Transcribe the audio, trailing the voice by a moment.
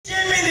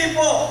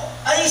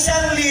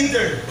isang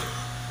leader,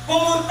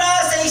 pumunta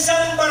sa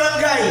isang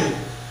barangay,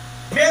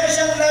 meron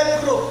siyang life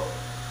group.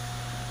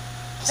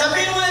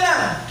 Sabihin mo na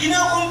lang,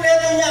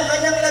 kinukumpleto niya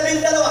kanyang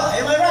 12.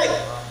 Am I right?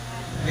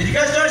 With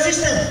regards to our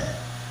system.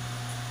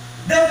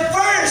 The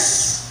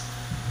first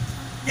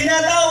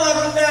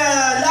tinatawag na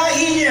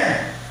lahi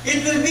niya,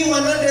 it will be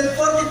 144.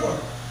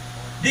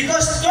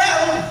 Because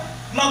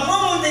 12,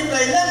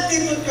 magmumultiply ng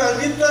to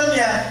 12, yung 12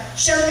 niya,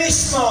 siya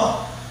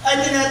mismo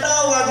ay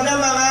tinatawag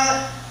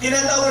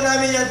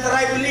namin yung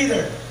tribe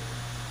leader.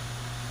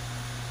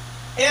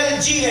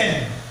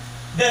 LGN,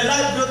 the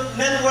Life Group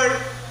Network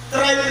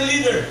Tribe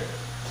Leader.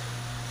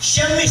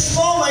 Siya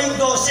mismo may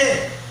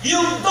 12.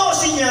 Yung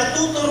 12 niya,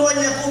 tuturuan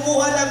niya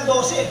kumuha ng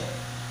 12.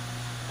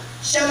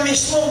 Siya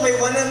mismo may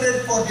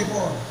 144.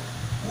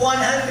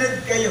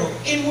 100 kayo.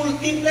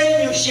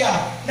 I-multiply niyo siya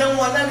ng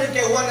 100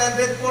 kayo.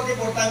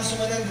 144 times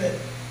 100.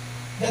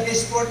 That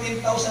is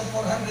 14,400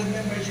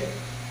 membership.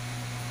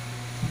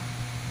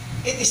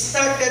 It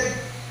started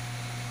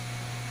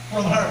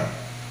from her.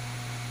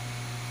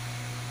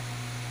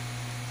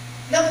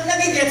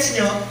 Nagigets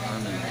nyo?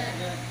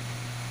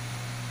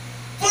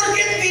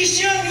 Forget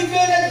vision if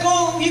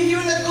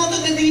you not go to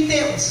the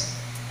details.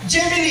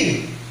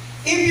 Generally,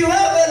 if you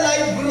have a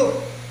life group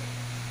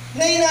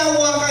na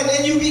inahawakan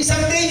and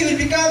someday you will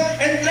become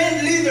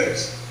trained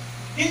leaders,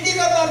 hindi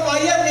ka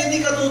papayag na hindi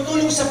ka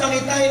tutulong sa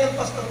pangitayan ng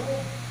pastor mo.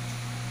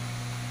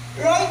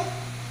 Right?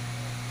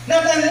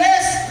 Not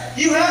unless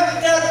you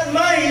have that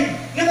mind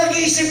na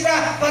mag-iisip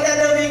ka,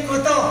 padadawin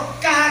ko to,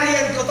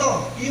 kaharian ko to.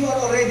 You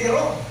are already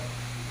wrong.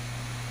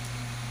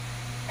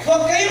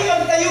 Huwag kayong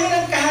magtayo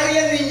ng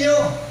kaharian ninyo.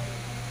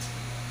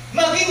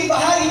 Maging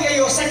bahagi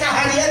kayo sa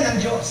kaharian ng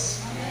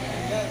Diyos.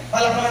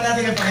 Palapakan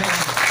natin ang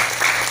Panginoon.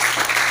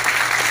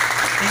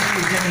 Thank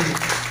you, Jamie.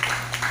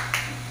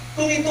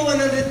 Kung ito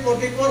 144,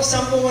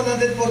 10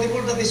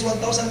 144, that is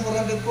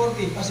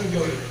 1,440, Pastor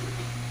Joey.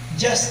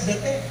 Just the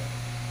 10.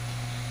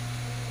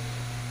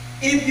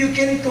 If you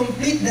can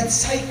complete that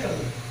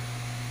cycle,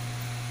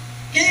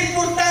 kaya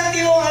importante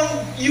ho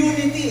ang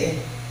unity eh.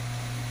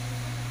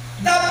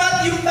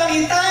 Dapat yung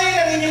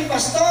pangitayan ng inyong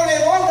pastor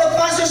and all the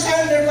pastors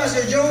under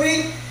Pastor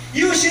Joey,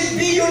 you should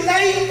be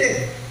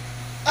united.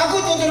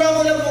 Ako, tuturuan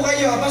ko lang po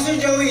kayo, Pastor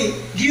Joey,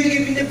 do you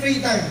give me the free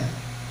time?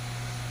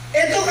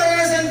 Ito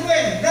karanasan ko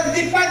eh.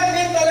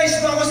 Nag-departmentalize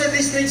pa ako sa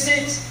District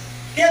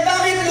 6. Kaya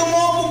bakit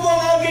lumobo po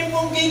ang amin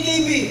pong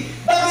KKB?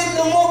 Bakit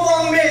lumobo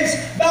ang men's?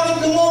 Bakit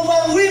lumobo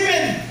ang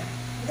women?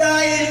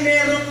 Dahil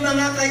merong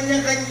mga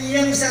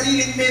kanya-kanyang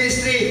sariling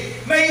ministry.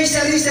 May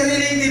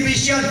sari-sariling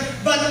division,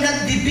 but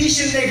not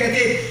division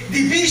negative.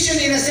 Division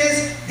in a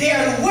sense, they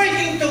are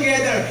working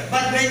together.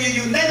 But when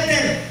you unite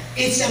them,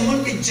 it's a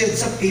multitude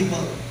of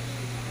people.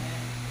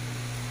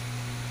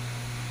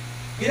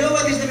 You know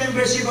what is the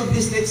membership of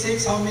District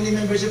 6? How many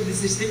members of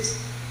District 6?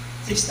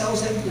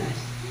 6,000 plus.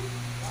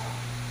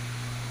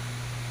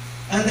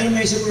 Under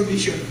my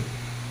supervision.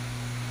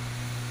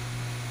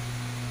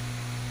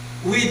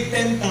 With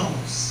 10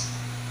 towns.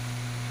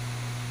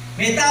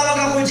 May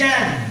tawag ako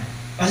dyan,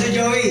 Pastor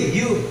Joey,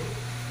 you.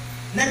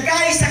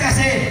 Nagkaisa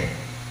kasi.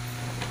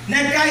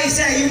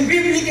 Nagkaisa, yung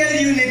biblical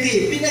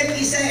unity,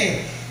 pinag-isa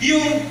eh.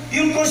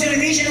 Yung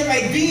consolidation of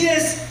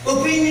ideas,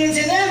 opinions,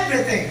 and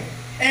everything.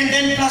 And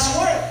then plus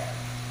work.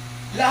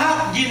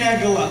 Lahat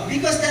ginagawa.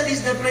 Because that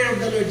is the prayer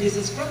of the Lord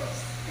Jesus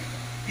Christ.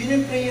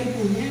 Yun ang prayer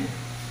po niya.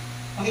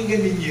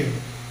 Pakinggan ninyo.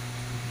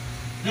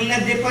 Nung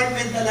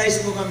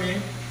nag-departmentalize po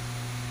kami,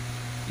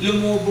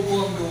 lumobo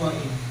po ang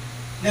gawain.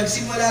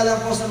 Nagsimula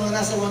lang po sa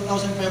mga nasa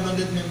 1,500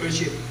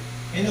 membership.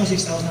 You know,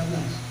 6,000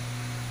 plus.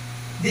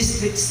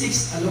 District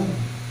 6 alone.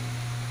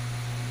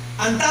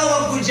 Ang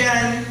tawag ko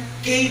dyan,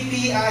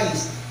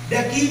 KPIs.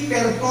 The Key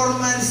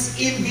Performance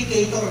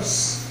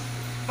Indicators.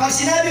 Pag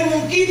sinabi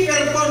mong Key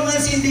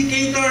Performance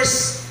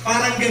Indicators,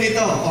 parang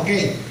ganito.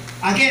 Okay.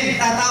 Again,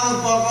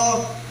 tatawag po ako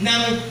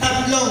ng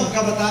 3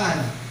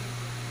 kabataan.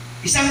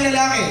 Isang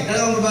lalaki,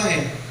 2 babae.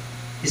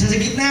 Isa sa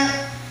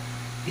gitna,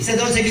 isa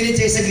doon sa gilid,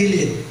 sa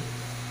gilid.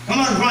 Come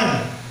on, run.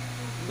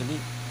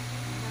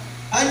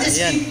 I'll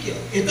just keep you.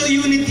 Ito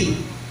unity.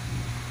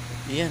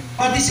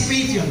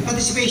 Participation.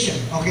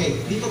 Okay,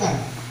 dito ka.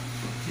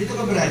 Dito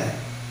ka, Brad.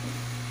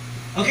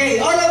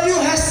 Okay, all of you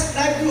has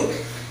life group.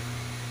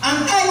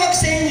 Ang tawag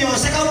sa inyo,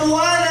 sa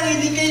kabuuan ng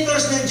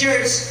indicators ng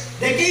church,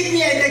 the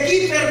KPI, the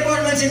Key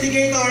Performance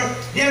Indicator,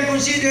 they are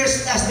considered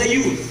as the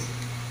youth.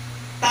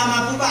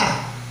 Tama po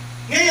ba?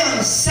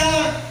 Ngayon, sa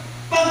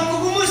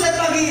pagkukumus at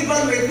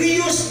pag-evaluate, we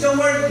use the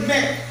word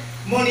MEC.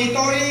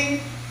 Monitoring,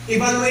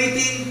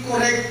 evaluating,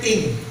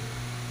 correcting.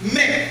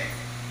 MEC.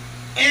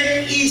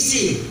 MEC.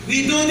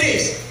 We do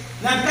this.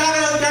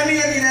 Nagkakaroon kami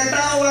ng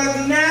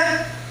tinatawag na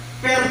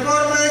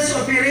Performance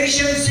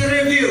Operations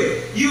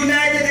Review.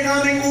 United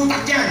ang aming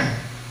utak yan.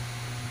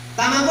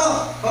 Tama po?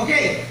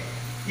 Okay.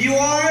 You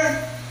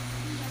are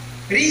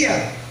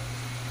Ria.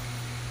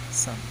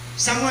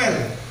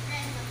 Samuel.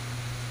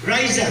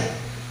 Riza.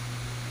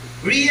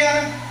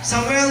 Ria,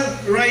 Samuel,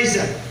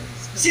 Riza.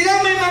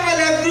 Sila may mga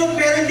love group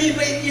pero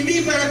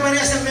hindi para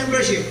sa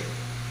membership.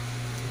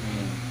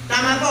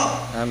 Tama Tama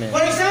po. Amen.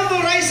 For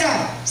example,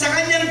 Raisa, sa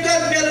kanyang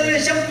God, meron na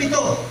siyang 7.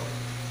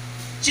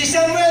 Si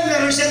Samuel,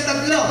 meron siyang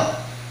 3.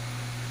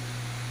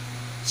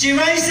 Si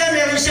Raisa,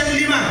 meron siyang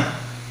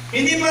 5.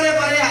 Hindi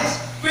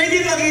pare-parehas.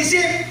 Pwede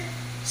mag-isip,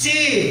 si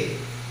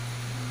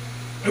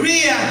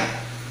Rhea,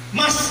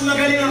 mas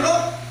magaling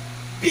ako,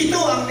 7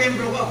 ang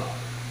membro ko.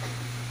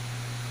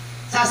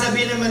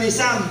 Sasabihin naman ni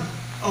Sam,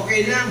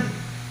 okay lang,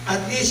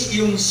 at least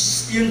yung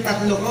 3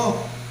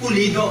 ko,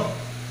 pulido.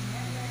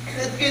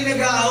 At kaya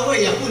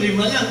nag-aaway, ako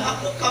 5 lang,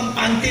 ako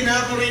kampante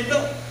na ako rito.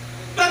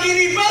 Pag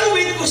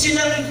i-evaluate ko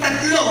silang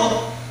 3,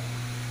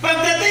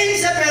 pagdating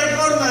sa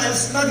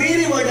performance,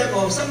 mag-reward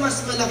ako sa mas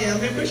malaki ang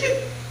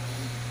membership.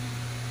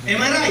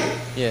 Am I right?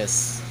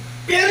 Yes.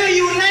 Pero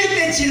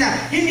united sila.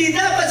 Hindi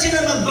dapat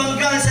sila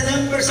magbangga sa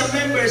numbers of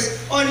members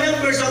o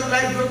numbers of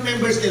life group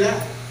members nila.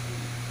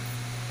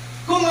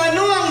 Kung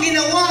ano ang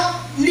ginawa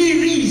ni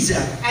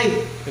Rhea,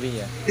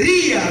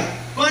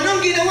 kung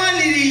anong ginawa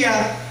ni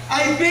Rhea,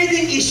 ay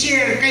pwedeng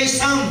i-share kay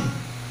Sam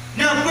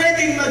na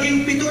pwedeng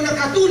maging 7 na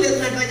katulad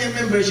ng kanyang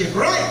membership.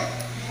 Right?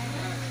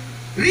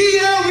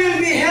 Rhea will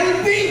be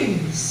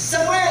helping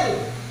Samuel.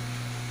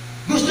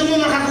 Gusto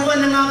mo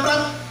makakuha ng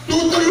 4?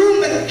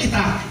 Tutulungan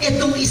kita.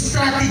 Itong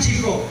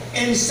strategy ko.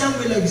 And some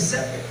will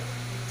accept it.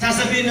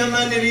 Sasabihin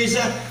naman ni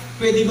Risa,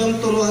 pwede bang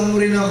turuan mo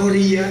rin ako,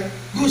 Rhea?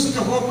 Gusto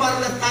ko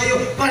para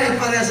tayo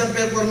pare-parehas ang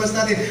performance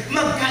natin.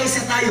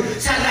 Magkaisa tayo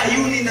sa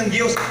layunin ng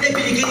Diyos na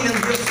binigay ng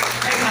Diyos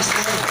kay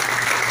Pastor.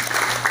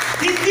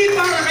 Hindi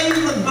para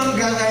kayo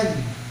magbanggaan,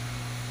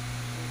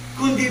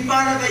 kundi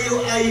para kayo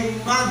ay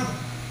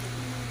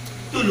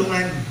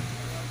magtulungan.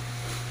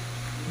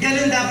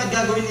 Ganun dapat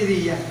gagawin ni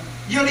Rhea.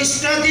 Your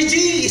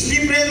strategy is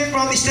different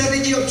from the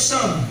strategy of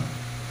some.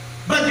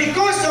 But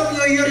because of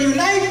your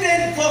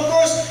united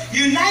focus,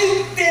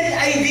 united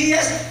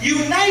ideas,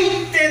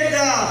 united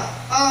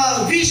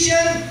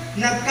vision,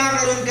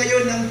 nagkakaroon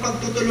kayo ng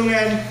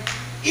pagtutulungan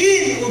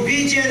in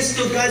obedience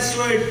to God's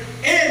Word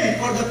and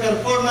for the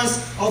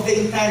performance of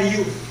the entire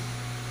youth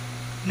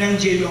ng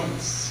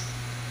J-Longs.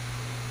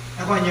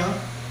 Nakuha nyo?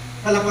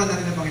 Palapan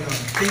natin ng Panginoon.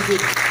 Thank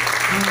you.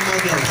 Mga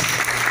models.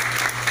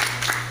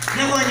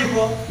 Nakuha niyo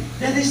po?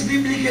 That is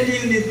biblical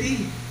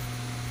unity.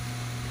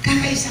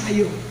 Kakaisa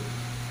kayo.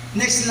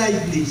 Next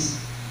slide, please.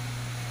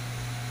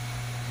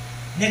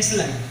 Next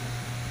slide.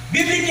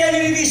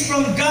 Biblical unity is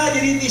from God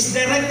and it is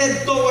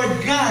directed toward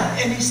God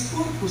and His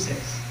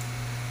purposes.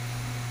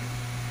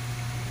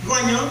 Nakuha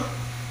niyo?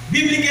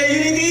 Biblical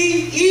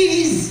unity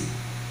is,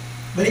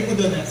 balik mo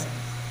doon,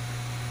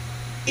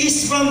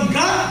 is from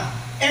God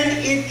and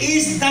it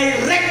is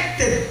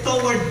directed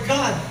toward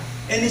God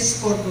and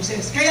its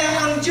purposes. Kaya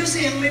ang Diyos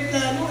ay may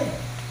plano eh.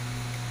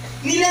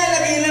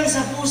 Nilalagay lang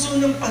sa puso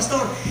ng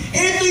pastor.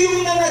 Ito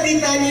yung mga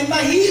detalye.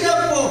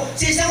 Mahirap po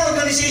sa isang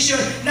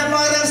organization na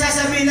parang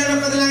sasabihin na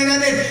ng panalangin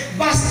natin,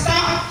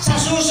 basta sa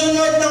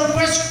susunod ng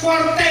first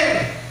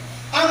quarter,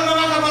 ang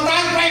mga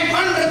kabataan,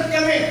 500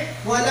 kami.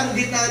 Walang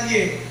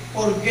detalye.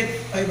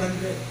 Forget 500.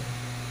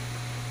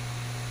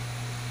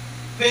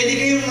 Pwede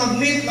kayong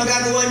mag-meet,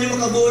 magagawa niyo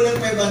makabuo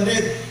ng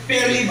 500.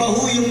 Pero iba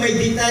ho yung may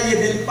detalye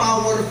dahil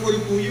powerful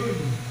po yun.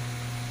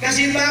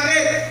 Kasi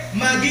bakit?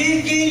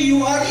 Magiging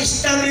you are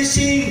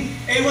establishing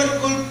a what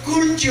called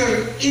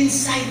culture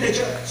inside the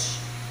church.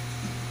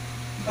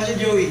 Pastor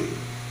Joey,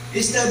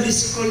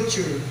 establish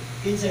culture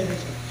inside the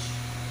church.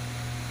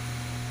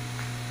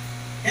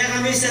 Kaya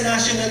kami sa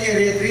National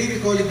Area 3, we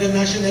call it the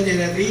National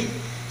Area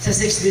 3, sa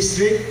 6th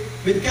District,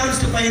 when it comes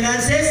to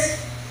finances,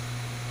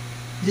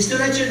 just to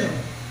let you know,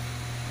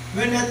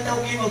 we're not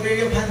talking of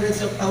really of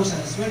hundreds of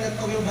thousands. We're not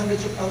talking of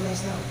hundreds of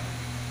thousands now.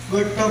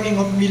 We're talking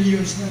of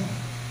millions now.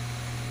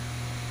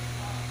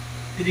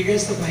 With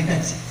regards to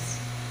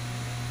finances.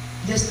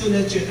 Just to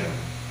let you know.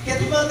 Kaya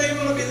tumata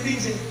yung mga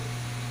buildings eh.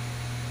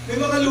 May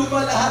mga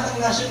lupa lahat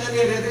ang national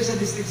area sa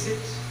District 6.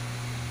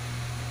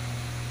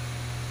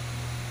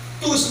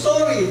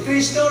 2-story,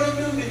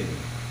 3-story building.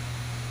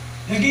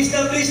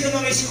 Nag-establish ng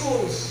mga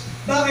schools.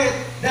 Bakit?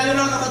 Dahil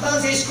mga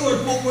kabataan sa school,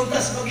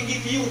 pupunta sa magiging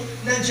youth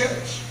ng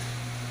church.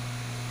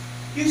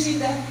 You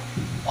see that?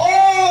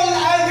 All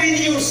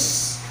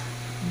avenues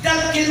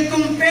that can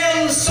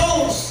compel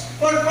souls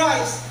for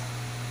Christ.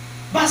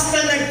 Basta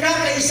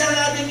nagkakaisa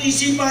nating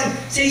isipan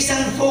sa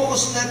isang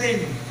focus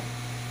natin,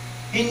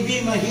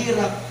 hindi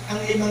mahirap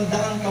ang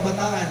 500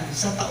 kabataan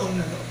sa taon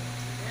na to.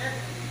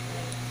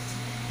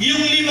 Yung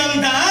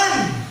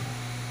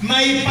 500,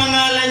 may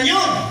pangalan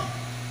yon,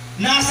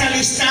 nasa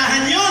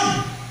listahan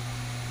yon.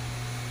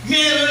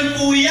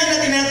 Meron po yan na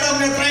tinatawag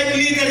na tribe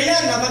leader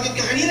yan. Napagkat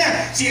ka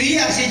kanina, si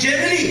Rhea, si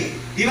Jemily,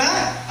 di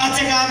ba? At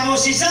saka po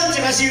si Sam,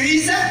 saka si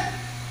Risa.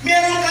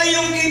 Meron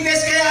kayong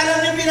KPS, kaya alam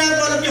niyo,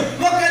 pinapalap niyo.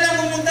 Huwag ka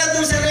lang pumunta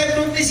doon sa life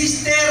group ni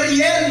Sister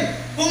Riel.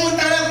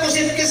 Pumunta lang,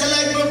 pusit ka sa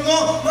life group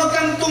mo. Huwag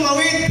kang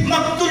tumawid.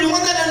 Magtulungan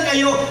na lang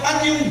kayo.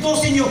 At yung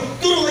 12 niyo,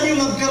 turuan niyo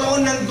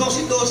magkaroon ng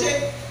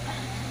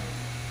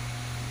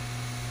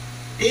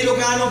 12-12.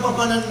 Ilocano pa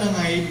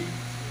pananangay,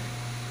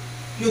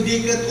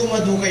 nudikat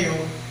umado kayo,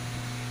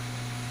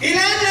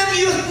 Ilan ng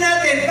youth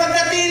natin,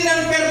 pagdating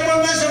ng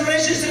performance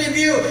operations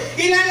review,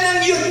 ilan ng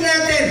youth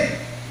natin,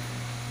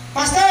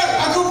 Pastor,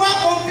 ako ba,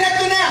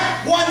 kompleto na,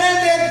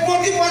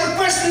 144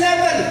 first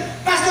level.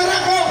 Pastor,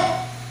 ako,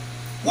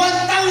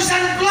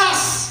 1,000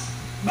 plus.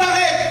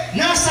 Bakit?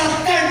 Nasa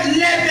third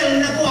level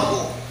na po ako.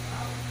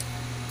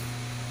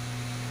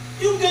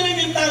 Yung ganun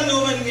yung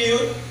tanungan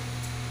ngayon.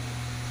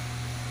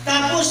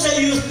 Tapos sa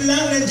youth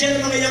lang, nandiyan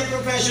mga young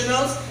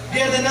professionals, they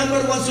are the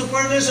number one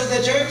supporters of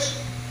the church.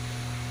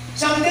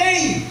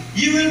 Someday,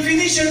 you will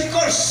finish your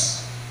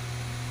course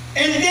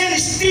and then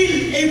still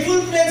a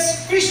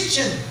full-fledged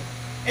Christian.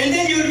 And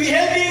then you will be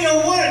helping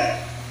your work,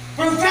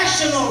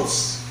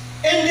 professionals.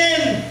 And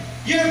then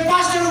your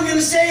pastor will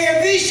say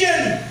a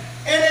vision.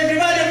 And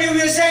everybody of you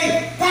will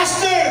say,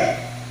 Pastor,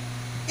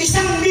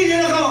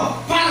 1,000,000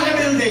 ako para sa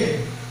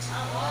building.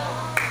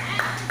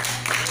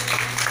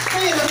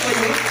 Kaya na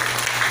kayo?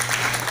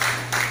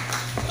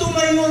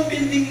 Tumayo ang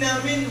building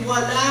namin,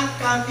 wala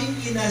kaming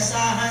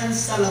inasahan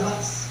sa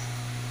labas.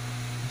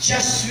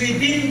 Just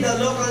within the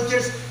local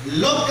church,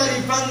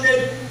 locally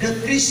funded, the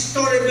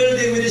 3-story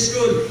building with the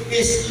school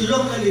is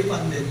locally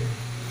funded.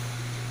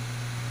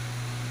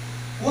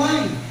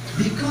 Why?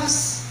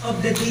 Because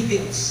of the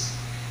details.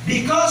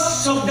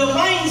 Because of the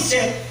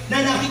mindset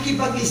na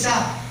nakikipag-isa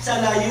sa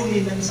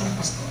layunin ng isang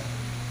pastor.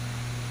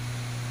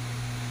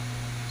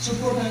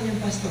 Supportan yung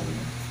pastor.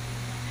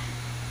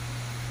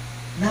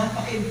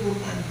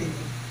 Napaka-importante.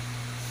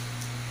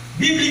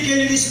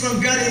 Biblical unity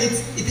from God, and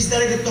it is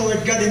directed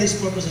toward God and His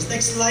purposes.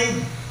 Next slide.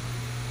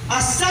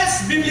 As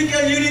such,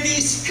 biblical unity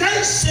is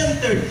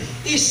Christ-centered,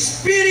 is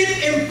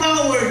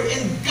Spirit-empowered,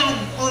 and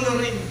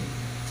God-honoring.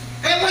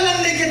 Kaya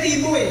walang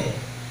negatibo eh.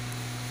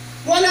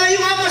 Wala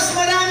yung, mas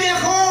marami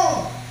ako,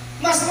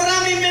 mas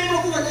maraming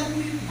membro ko, wala mo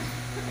yun.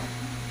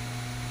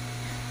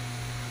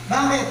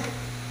 Bakit?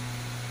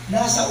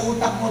 Nasa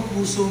utak mo at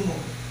puso mo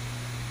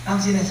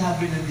ang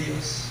sinasabi ng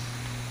Diyos.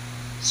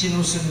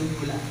 Sinusunod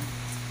ko lang.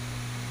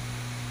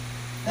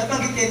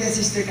 Nabanggit kayo na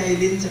Sister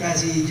Kailin at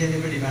si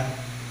Jennifer, di ba?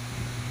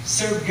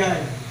 Serve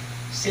God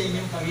sa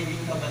inyong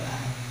pagiging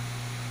kabataan.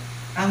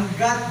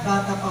 Hanggat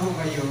bata pa ho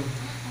kayo,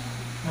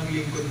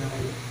 maglingkod na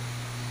kayo.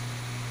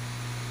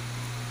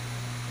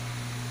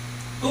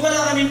 Kung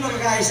wala kaming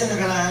pagkakaisa na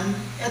karaan,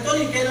 ito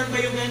kailan ba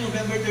yung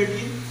November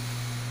 13?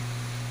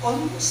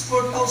 Almost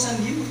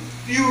 4,000 youth.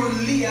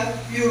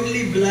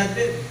 Purely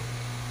blooded.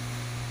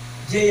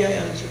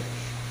 JIL Church.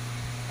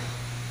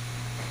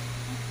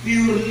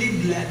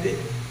 Purely blooded.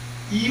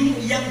 Yung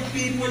young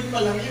people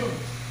pa lang yun.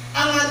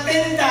 Ang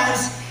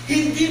attendance,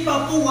 hindi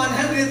pa po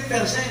 100%.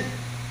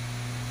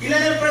 Ilan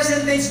ang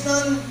percentage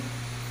nun?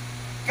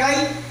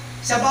 Kay,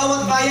 sa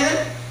bawat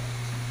bayan?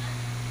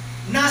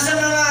 Nasa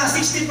mga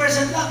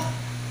 60% lang.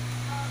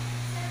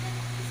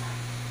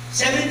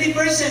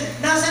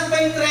 70%. Nasaan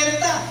pa yung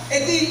 30%? E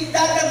di,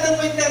 dadagdag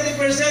pa yung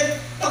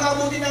 30%.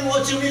 Pag-abuti ng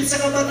 8,000 sa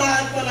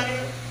kabataan pa lang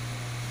yun.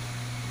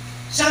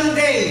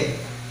 Someday,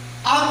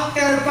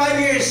 after 5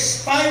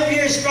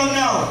 years from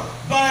now,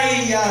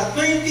 by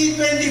 2024,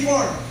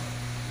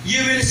 you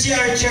will see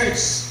our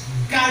church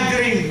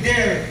gathering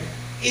there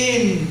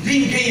in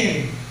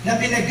Lingayen na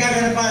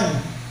pinaggaganapan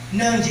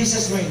ng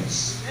Jesus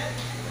Reigns.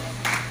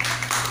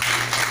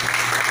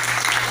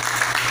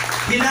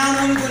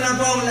 Hinamon ko na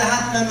po ang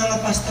lahat ng mga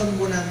pastor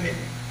po namin.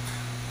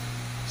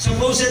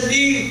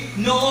 Supposedly,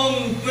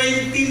 noong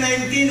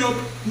 2019 of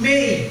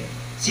May,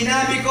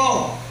 sinabi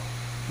ko,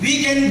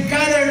 we can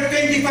gather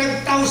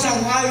 25,000.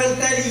 I will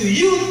tell you,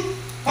 youth,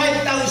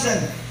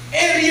 5,000.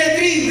 Area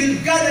 3 will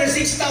gather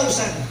 6,000.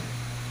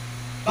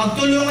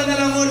 Pagtulungan na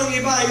lang mo ng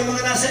iba, yung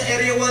mga nasa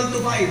area 1 to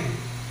 5.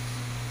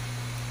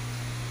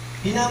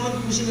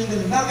 Hinamon ko sila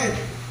ganun. Bakit?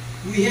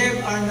 We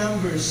have our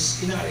numbers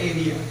in our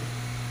area.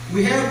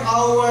 We have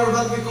our,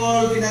 what we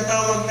call,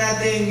 tinatawag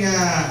nating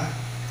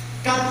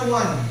cut 1.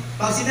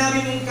 Pag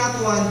sinabi mong cut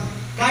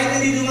 1, kahit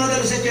hindi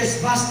dumadalo sa church,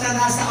 basta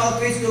nasa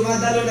outreach,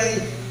 dumadalo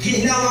lang,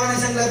 ginawa na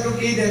isang life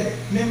group leader,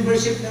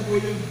 membership na po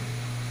yun.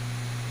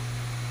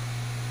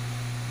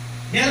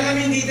 Meron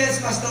kaming details,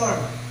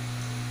 Pastor.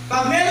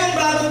 Pag merong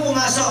bagong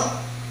pumasok,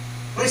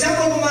 for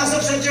example,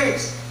 pumasok sa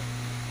church,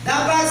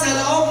 dapat sa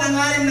loob ng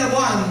 6 na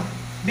buwan,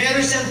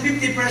 meron siyang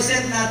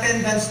 50% na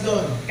attendance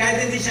doon.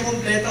 Kahit hindi siya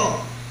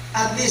kompleto.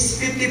 At least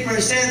 50%,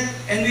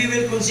 and we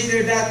will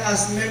consider that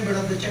as member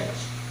of the church.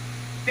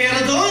 Pero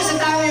doon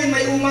sa tao yun,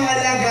 may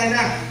umaalaga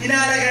na,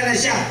 inaalaga na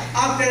siya.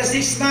 After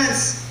 6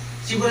 months,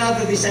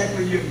 sigurado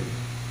disciple yun.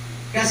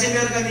 Kasi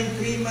meron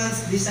kaming 3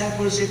 months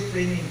discipleship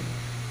training.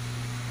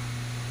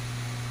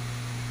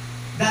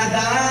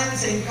 Dadaan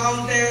sa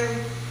encounter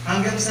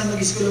hanggang sa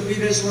mag-School of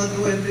Leaders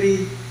 1, 2, and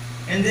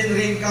 3, and then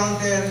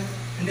re-encounter,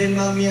 and then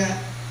mamaya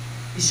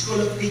School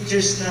of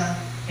Teachers na,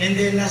 and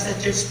then nasa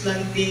church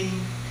planting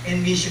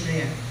and mission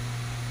na yan.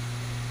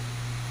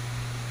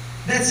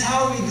 That's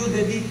how we do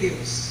the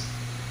details.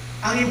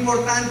 Ang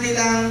importante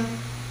lang,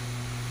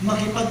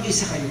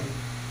 makipag-isa kayo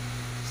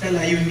sa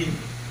layunin.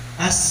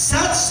 As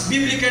such,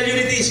 biblical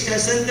unity is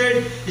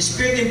Christ-centered,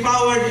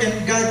 Spirit-empowered,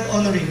 and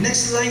God-honoring.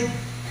 Next slide.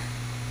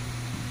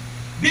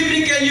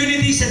 Biblical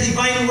unity is a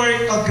divine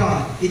work of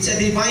God. It's a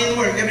divine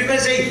work. Everybody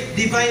say,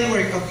 divine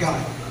work of God.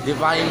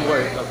 Divine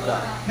work of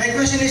God. My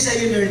question is, are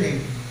you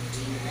learning?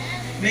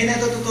 May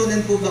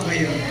natututunan po ba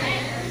kayo?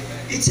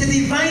 It's a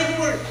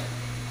divine work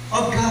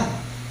of God.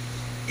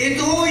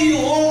 Ito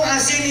yung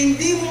asin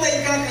hindi mo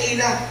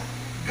maikakaila,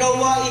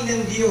 gawain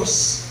ng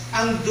Diyos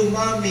ang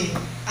dumami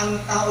ang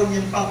tao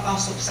niyang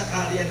papasok sa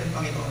karya ng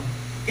Panginoon.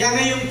 Kaya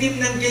nga yung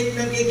team ng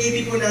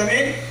KKB po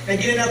namin, na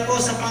ginanap po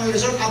sa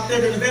Pangresort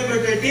after the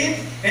November 13,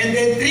 and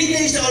then 3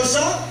 days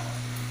also,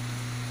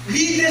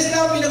 leaders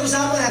na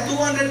pinag-usapan na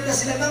 200 na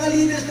sila, mga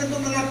leaders na ito,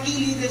 mga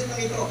key leaders na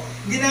ito.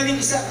 Hindi namin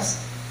isa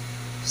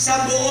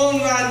sa buong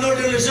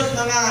Northern Resort,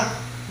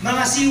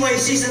 mga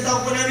CYC sa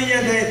tawag po namin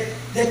yan,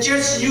 the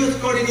church youth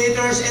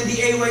coordinators and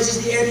the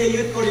AYCs, the area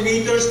youth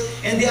coordinators,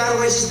 and the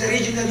RYCs, the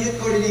regional youth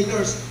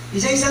coordinators.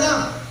 Isa-isa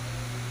lang.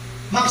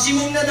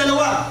 Maximum na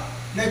 2.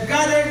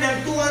 Nag-gather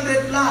ng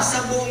 200 plus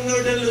sa buong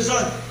Northern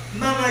Luzon.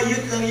 Mga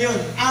youth lang yun.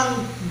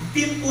 Ang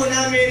team po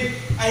namin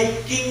ay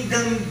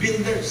Kingdom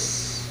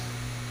Builders.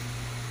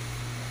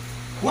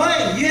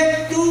 Why? You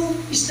have to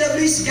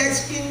establish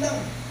God's kingdom.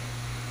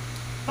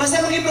 Basta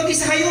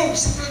makipag-isa kayo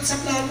sa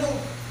plano.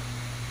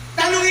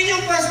 Tanungin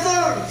yung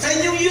pastor, sa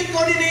inyong youth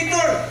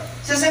coordinator,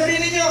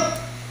 sasabihin ninyo,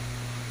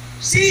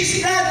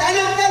 sis, dad,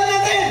 anong plan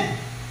natin?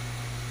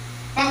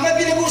 Pag may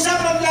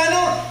pinag-usapang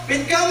plano,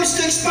 when it comes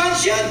to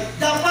expansion,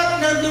 dapat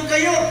nandun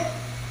kayo.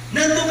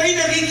 Nandun kayo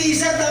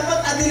nakikiisa, dapat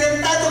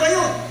adelantado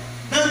kayo.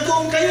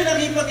 Nandun kayo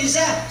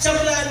nakipag-isa sa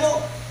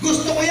plano.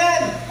 Gusto ko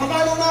yan.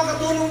 Paano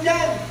makakatulong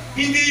dyan?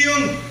 Hindi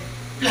yung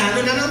plano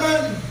na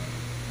naman.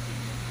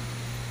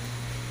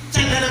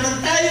 Saan na naman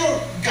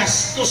tayo?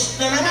 Gastos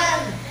na naman.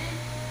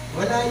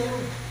 Wala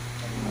yun.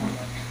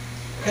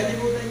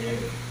 Kalimutan nyo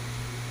yun.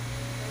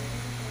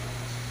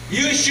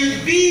 You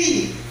should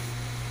be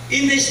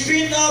in the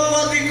spirit of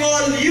what we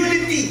call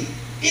unity,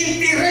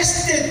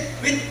 interested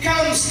when it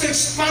comes to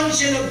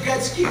expansion of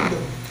God's kingdom.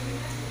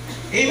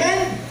 Amen?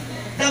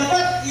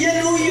 Dapat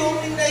yan yung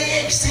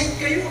nai-excite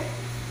kayo.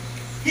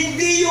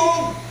 Hindi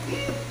yung,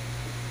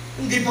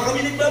 hindi pa kami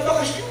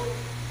nagbabakasyon.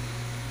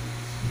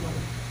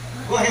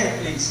 Go ahead,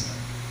 please.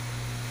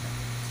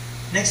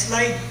 Next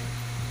slide.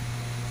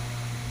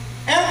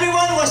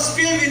 Everyone was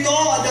filled with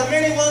awe at the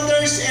many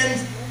wonders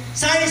and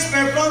signs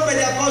performed by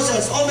the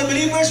apostles. All the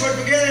believers were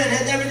together and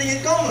had everything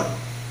in common.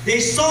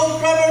 They sold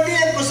property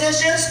and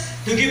possessions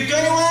to give to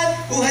anyone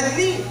who had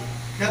need.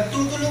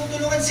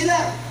 Nagtutulong-tulungan sila.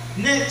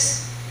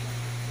 Next.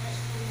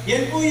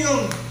 Yan po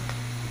yung,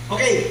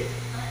 okay.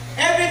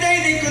 Every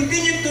day they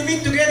continued to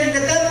meet together in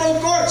the temple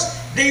courts.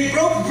 They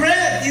broke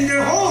bread in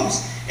their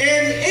homes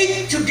and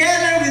ate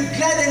together with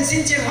glad and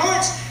sincere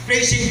hearts,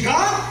 praising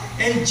God,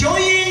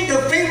 enjoying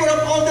the favor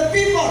of all the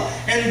people.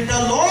 And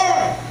the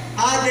Lord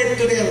added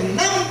to their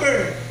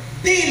number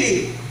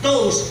daily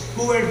those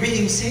who were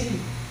being saved.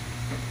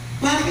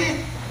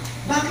 Bakit?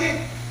 Bakit?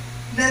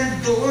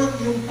 Nandoon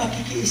yung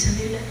pakikiisa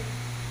nila.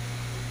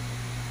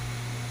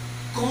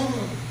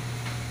 Common.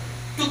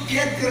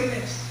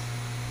 Togetherness.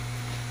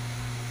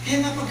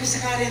 Kaya nga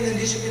pagkasakari ng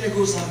Diyos yung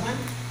pinag-uusapan,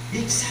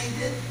 be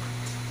excited.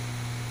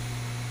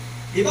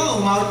 Diba?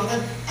 Umawit pa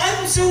tayo,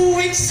 I'm so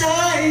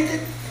excited.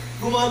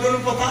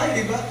 Gumagano'n pa tayo,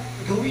 diba?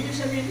 Gawin nyo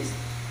sa ministry.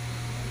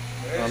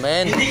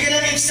 Amen. Hindi ka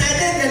lang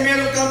excited dahil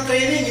meron kang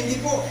training. Hindi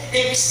po,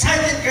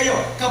 excited kayo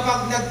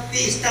kapag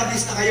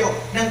nag-establish na kayo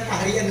ng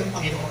kaharian ng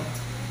Panginoon.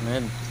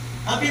 Amen.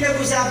 Ang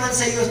pinag-usapan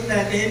sa youth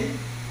natin,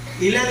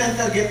 ilan ang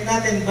target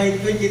natin by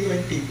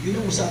 2020?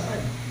 Yun ang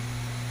usapan.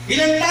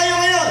 Ilan tayo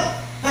ngayon?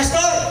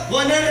 Pastor,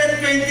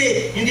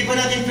 120. Hindi pa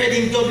natin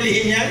pwedeng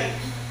doblehin yan?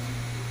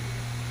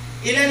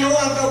 Ilan ho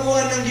ang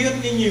kabuuan ng youth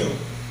ninyo?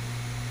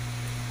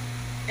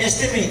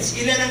 Estimates.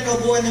 Ilan ang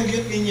kabuuan ng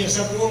youth ninyo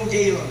sa buong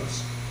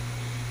J-Rons?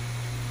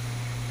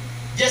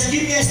 Just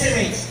give me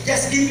estimates.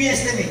 Just give me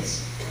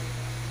estimates.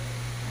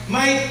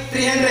 May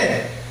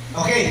 300.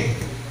 Okay.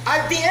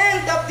 At the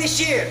end of this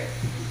year,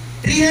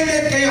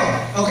 300 kayo.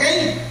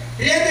 Okay?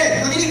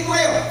 300. Makinig po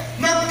kayo.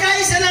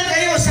 Magkaisa lang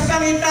kayo sa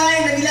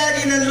pangintayan ng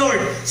ilagay ng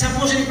Lord sa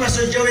puso ni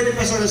Pastor Joey and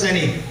Pastor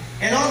Rosani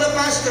and all the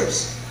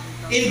pastors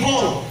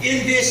involved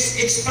in this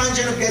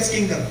expansion of God's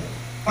kingdom.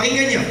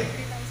 Pakinggan nyo.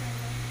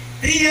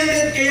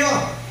 300 kayo.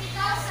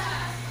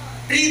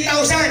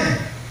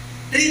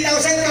 3,000.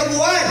 3,000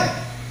 kabuuan.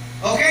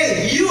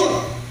 Okay,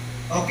 youth.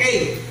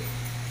 Okay.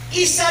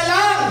 Isa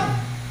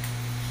lang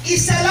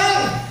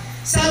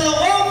sa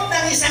loob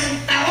ng isang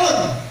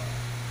taon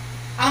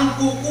ang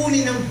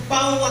kukunin ng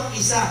bawat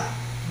isa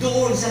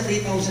doon sa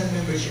 3,000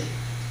 membership.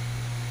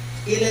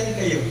 Ilan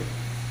kayo?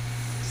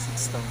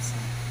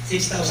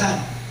 6,000.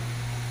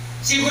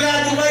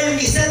 Sigurado ba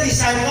yung isa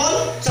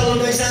disciple sa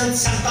loob ng isang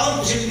taon?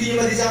 Kung hindi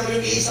nyo ma-disciple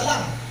yung isa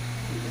lang.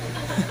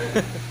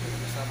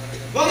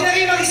 Huwag na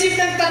kayo mag-isip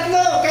ng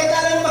tatlo kahit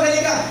alam mo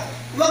magaling ka.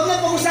 Huwag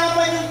na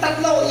pag-usapan yung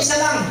tatlo, isa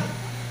lang.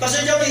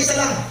 Pastor Joey, isa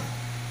lang.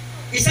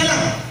 Isa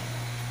lang.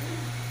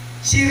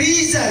 Si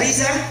Riza,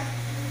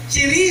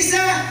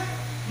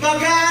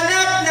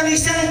 maghanap ng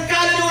isang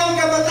kaluluwang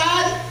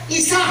kabataan,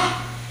 isa.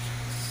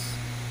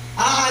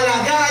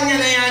 Aalagaan niya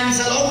na yan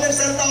sa loob ng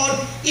isang taon.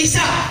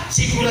 Isa,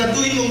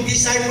 siguraduhin mong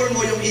disciple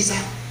mo yung isa.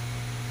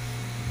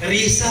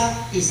 Risa,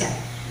 isa.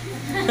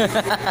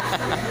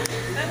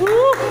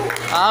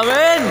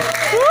 Amen!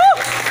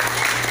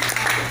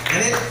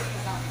 Get it?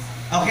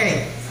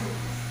 Okay.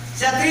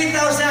 Sa 3,000,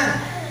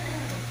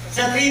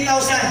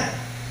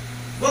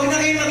 huwag na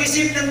kayo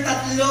mag-isip ng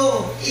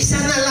tatlo. Isa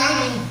na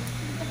lang.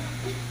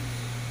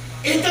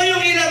 Ito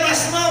yung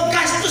ilabas mo,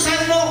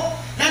 gastusan mo.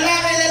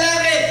 Lalaki,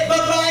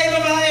 babae.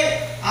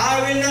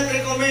 I will not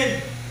recommend.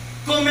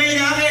 Kung may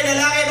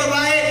lalaki,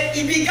 babae,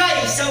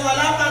 ibigay sa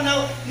wala pa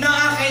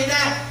naakay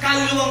na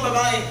kaluluwang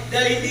babae.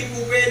 Dahil hindi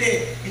po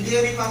pwede. Hindi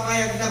kami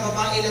papayag na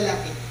babae,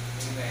 lalaki.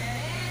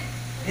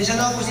 Yung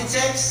sa opposite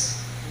sex,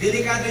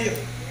 delikado yun.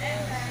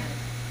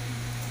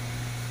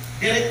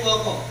 Direct po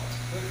ako.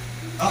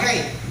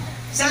 Okay.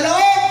 Sa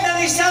loob ng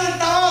isang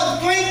taon,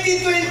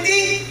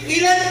 2020,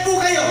 ilan po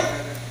kayo?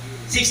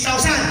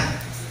 6,000.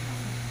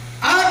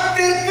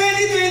 After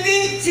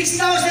 2020,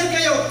 6,000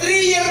 kayo.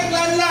 3-year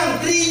plan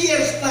lang. 3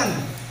 years plan.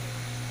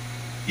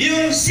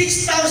 Yung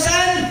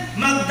 6,000,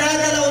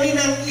 magdadala ulit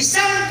ng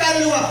isang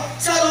kaluluwa.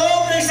 Sa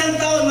loob ng isang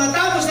taon,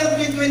 matapos ng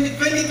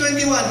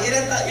 2021,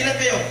 ilan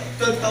kayo?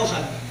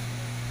 12,000.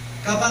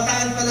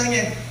 Kabataan pa lang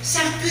yan.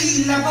 Sa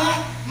kila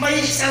ba,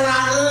 may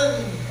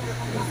salaan.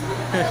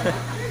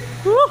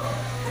 Huwag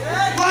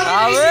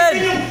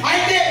isipin yung,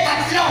 ay di,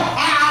 3, 4, 5.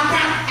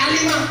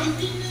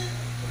 Hindi na.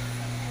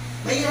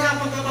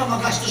 Mahirapan ka ba?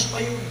 Magastos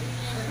pa yun.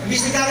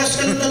 Imbis na gagastos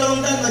ka ng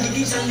 200,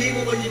 magiging 1,000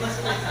 o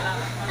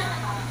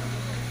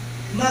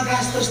 5.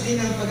 Magastos din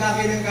ang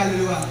pag-akay ng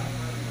kaluluwa.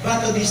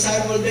 But to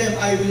disciple them,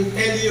 I will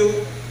tell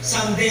you,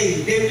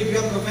 someday, they will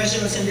become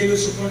professionals and they will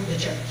support the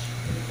church.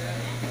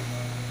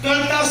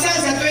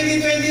 12,000 sa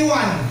 2021.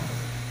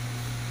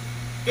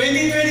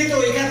 2022,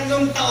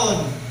 ikatlong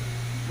taon.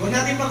 Huwag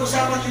natin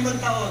pag-usapan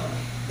 5 taon.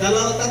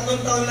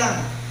 2-3 taon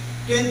lang.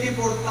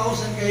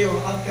 24,000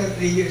 kayo after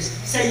 3 years.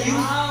 Sa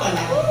youth pa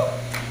lang.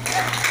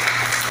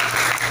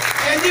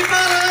 Eh di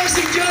parang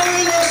si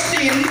Joel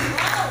Austin,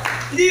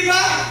 di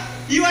ba?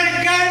 You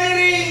are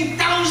gathering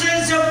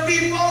thousands of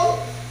people.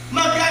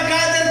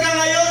 Magkagather ka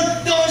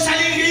ngayon doon sa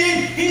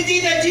linggiin.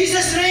 Hindi na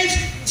Jesus Reigns,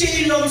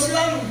 J-Loms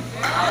lang.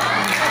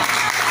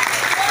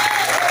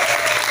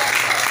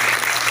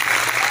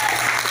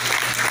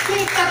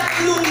 Kung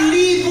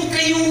 3,000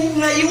 kayo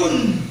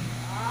ngayon,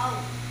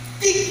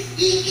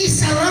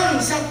 iisa lang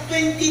sa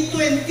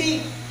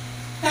 2020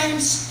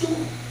 times 2.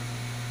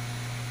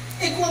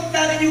 Eh kung ang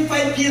dala yung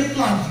 5-year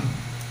plan,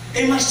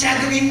 eh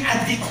masyado kayong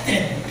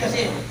addicted.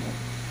 Kasi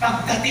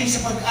pagdating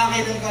sa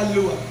pag-akay ng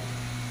kaluluwa,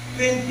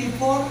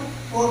 24,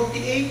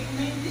 48,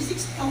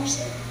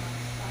 96,000.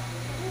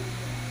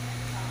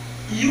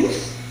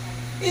 Youth?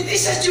 It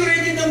is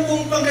saturated ng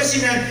buong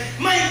Pangasinan.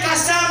 May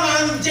kasama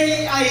ang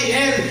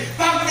JIL.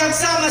 Pag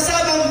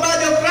nagsama-sama ang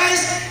body of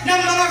Christ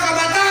ng mga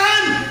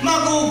kabataan,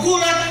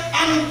 magugulat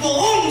ang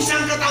buong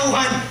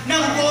sangkatauhan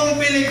ng buong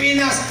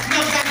Pilipinas.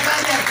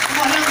 Nagkagkaya,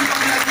 walang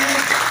paglagyan.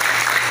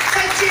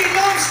 Sa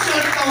G-Noms,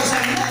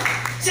 12,000 na.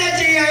 Sa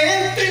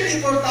JIL,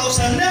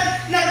 24,000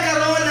 na.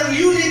 Nagkaroon ng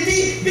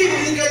unity,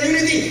 biblical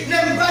unity,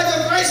 ng body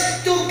of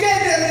Christ,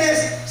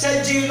 togetherness.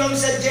 Sa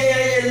G-Noms, sa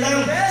JIL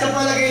lang. Sa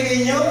palagay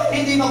ninyo,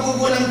 hindi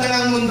magugulang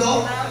tanang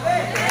mundo?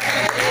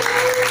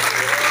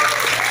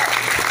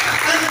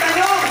 Ang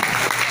tanong,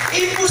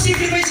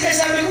 imposible ba yung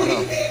sinasabi ko?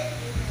 Hindi.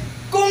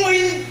 Kung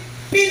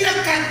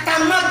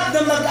pinakatamad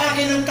na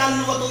mag-akin ng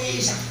kaluluwa itong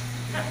isa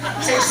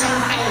sa isang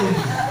taon.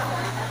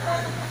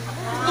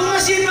 Kung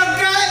masipag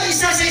ka,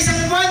 isa sa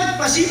isang buwan,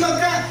 masipag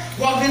ka,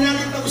 huwag na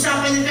natin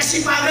pag-usapan yung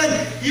kasipagan,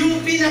 yung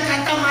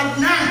pinakatamad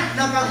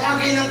na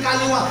mag-akin ng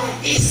kaluluwa,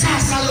 isa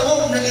sa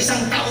loob ng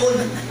isang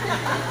taon.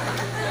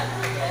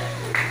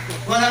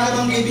 Wala ka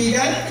bang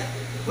kaibigan?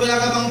 Wala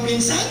ka bang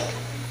pinsan?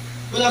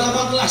 Wala ka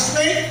bang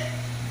classmate?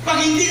 Pag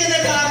hindi ka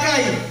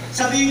nag-aakay,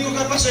 sabihin ko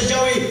ka pa sa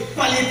Joey,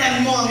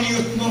 palitan mo ang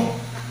youth mo.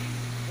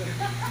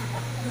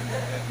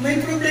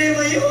 May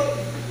problema yun.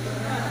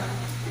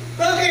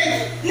 Bakit?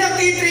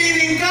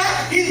 Nagtitraining ka,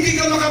 hindi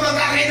ka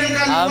makapag-akay ng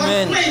kaluluwa,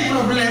 Amen. may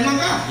problema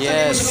ka.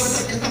 Yes.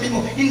 Sabi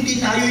mo,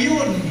 hindi tayo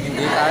yun.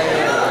 Hindi tayo.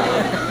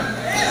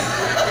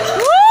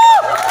 Woo!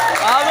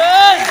 Amen!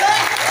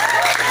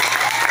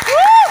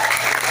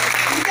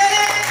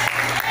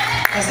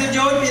 Kasi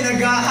Joey,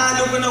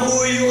 pinag-ahalo ko na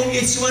ho yung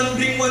it's one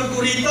bring one ko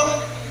rito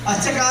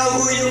at saka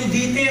ho yung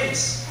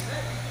details.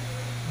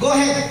 Go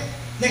ahead.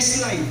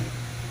 Next slide.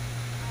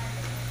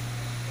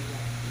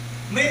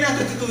 May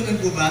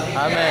natututunan po ba?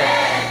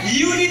 Amen.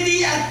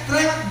 Unity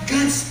attract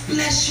God's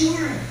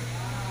pleasure.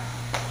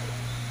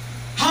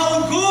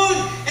 How good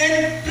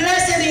and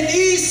pleasant it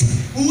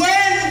is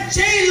when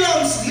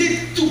J-Loms live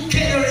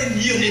together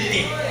in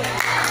unity.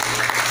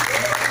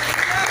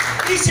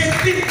 It's a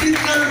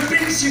biblical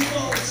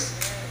principles.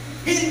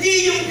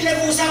 Hindi yung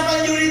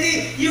pinag-uusapan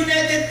unity,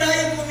 united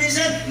tayo kung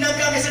minsan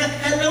nagkakasala.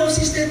 Hello,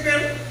 Sister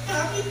Pearl.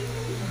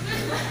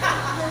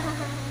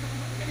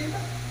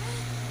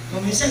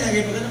 Kung minsan,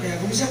 lagi pa gano'n. Kaya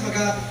kung minsan,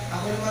 pagka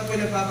ako naman po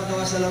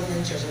nagpapatawa sa loob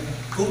ng church,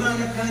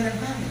 humanap ka ng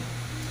pangit.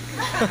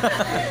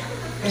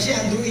 Kasi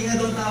anduin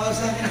nga doon tawag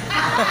sa akin.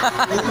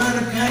 Huwag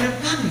manap-hanap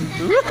namin.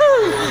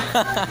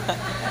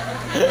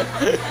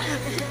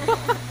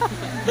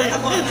 Ba't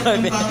ako anak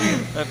ng pangit?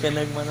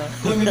 Pinagmana.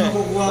 Kung may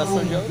makukuha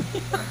kong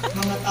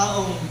mga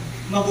taong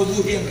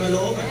mabubuti ang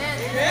kalooban.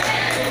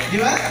 Di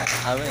ba?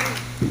 Amen.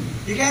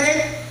 You get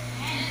it?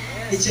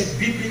 It's a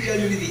biblical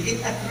unity.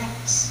 It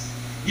attracts.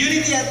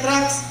 Unity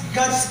attracts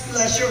God's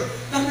pleasure.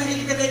 Pag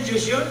nakikita ng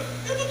Diyos yun,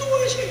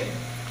 natutuwa siya.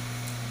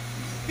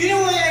 You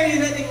know why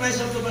I'm uniting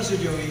myself to Pastor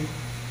Joey?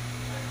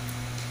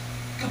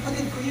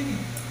 Kapatid ko yun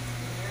eh.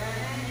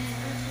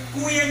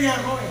 Kuya niya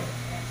ako eh.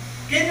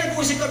 Kaya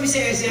nag-usap kami sa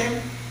SM,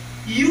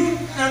 yun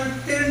ang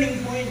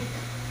turning point.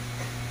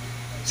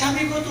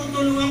 Sabi ko,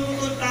 tutulungan ko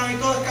itong tao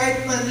ito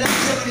kahit man lang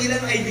sa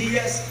kanilang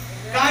ideas,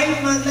 kahit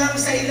man lang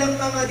sa ilang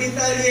mga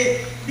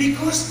detalye,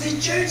 because the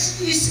church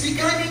is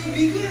becoming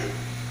bigger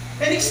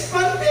and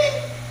expanding.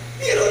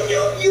 Pero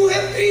nyo, you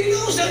have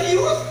 3,000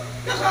 youth.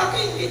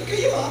 Nakakaingit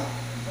kayo ah.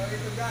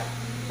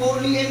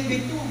 Holy and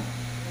bito.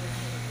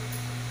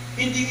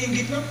 Hindi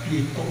inggit lang,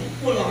 Plito.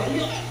 Wala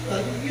yan.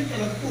 Yun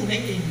talagang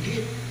tunay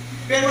inggit.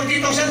 Pero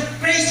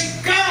 3,000, praise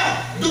God!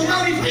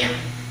 Dumami pa yan.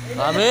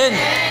 Amen.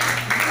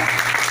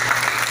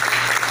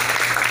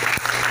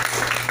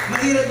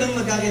 Mahirap bang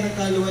magkakain ng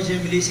kaluwa,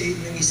 Gemini,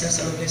 ng isa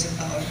sa loob ng isang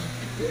taon?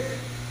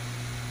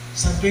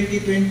 Sa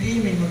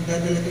 2020, may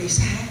magdadala ka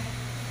isa.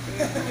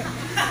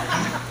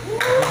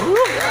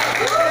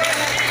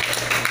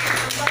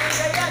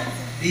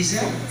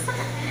 Isa?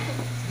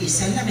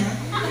 Isa lang, ha?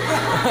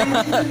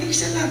 Hindi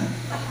isa lang.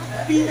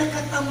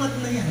 Pinakatamad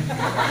na yan.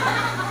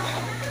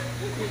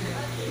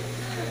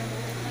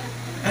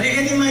 Are you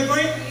getting my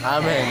point?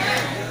 Amen.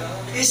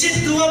 Is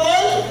it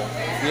doable?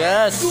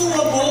 Yes.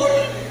 Doable?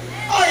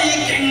 I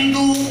can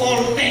do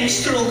all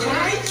things through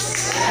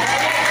Christ.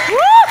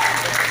 Woo!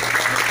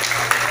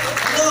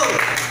 Hello.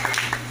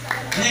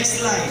 Next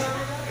slide.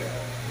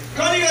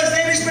 Chronicles,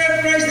 David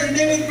prayer praised and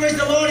David praised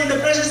the Lord in the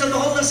presence of the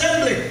whole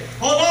assembly.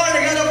 O Lord,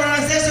 the God of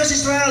our ancestors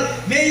Israel,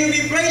 may you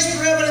be praised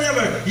forever and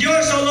ever.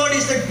 Yours, O Lord,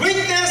 is the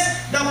greatness,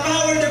 the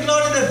power, the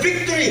glory, the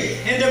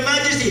victory, and the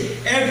majesty.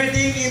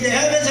 Everything in the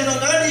heavens and on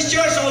earth is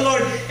yours, O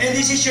Lord, and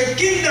this is your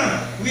kingdom.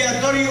 We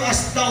adore you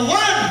as the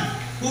one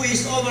who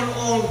is over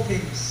all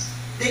things.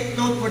 Take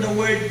note for the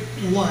word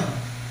one.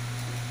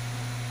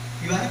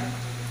 Diba?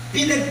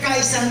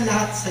 Pinagkaisan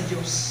lahat sa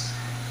Diyos.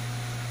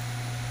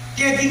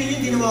 Kaya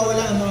hindi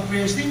nawawala ang mga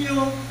prayers ninyo,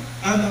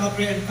 ang mga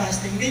prayer and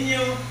fasting ninyo.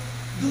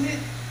 Do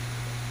it.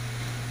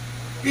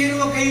 Pero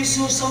huwag kayong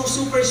so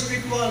super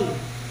spiritual.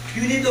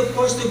 You need of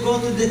course to go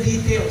to the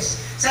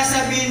details.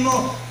 Sasabihin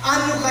mo,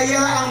 ano kaya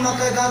ang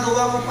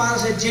makagagawa mo para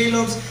sa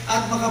J-Lobs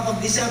at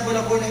makapag-disciple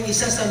ako ng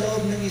isa sa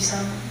loob ng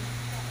isang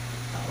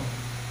tao?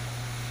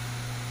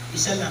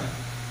 Isa lang.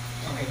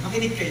 Okay,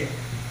 makinig kayo.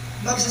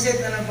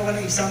 Magsaset na lang po ka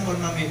ng example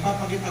mamaya.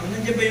 Papakita ko,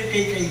 nandiyan ba yung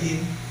kay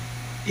Kailin?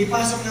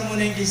 Ipasok na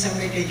muna yung kisang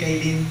kay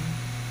Kailin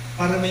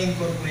para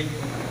ma-incorporate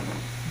ko.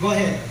 Go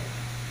ahead.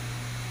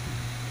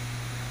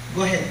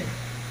 Go ahead.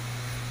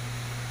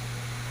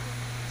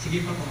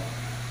 Sige pa po.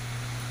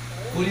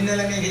 Huli na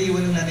lang yung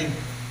iiwanan natin.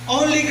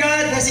 Only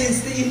God has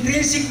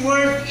intrinsic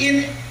worth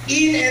in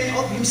and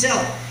of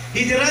Himself.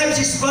 He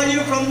derives His value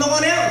from no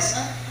one else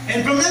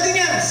and from nothing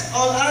else.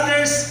 All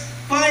others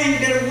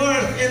find their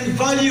worth and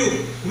value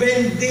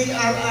when they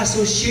are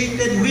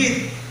associated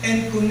with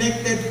and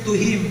connected to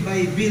Him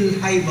by Bill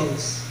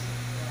Hybels.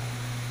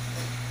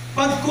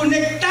 Pag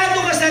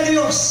konektado ka sa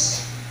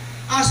Diyos,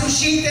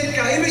 associated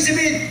ka, ibig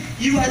sabihin,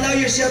 you allow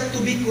yourself to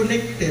be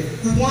connected,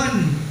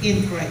 one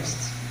in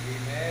Christ.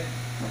 Amen.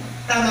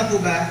 Tama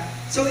po ba?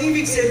 So,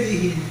 ibig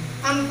sabihin,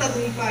 ang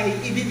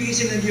tagumpay, ibibigay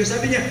siya ng Diyos.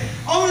 Sabi niya,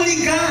 only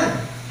God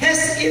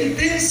has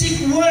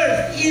intrinsic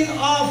worth in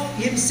of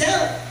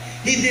Himself.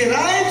 He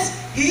derives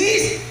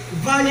His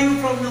value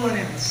from no one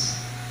else.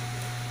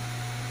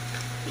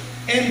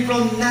 And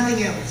from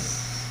nothing else.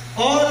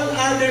 All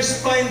others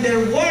find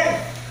their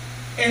worth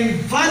and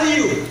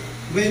value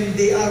when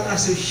they are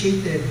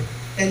associated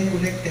and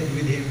connected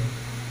with Him.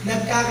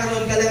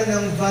 Nagkakaroon ka lang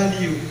ng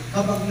value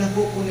kapag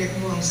nakukonect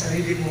mo ang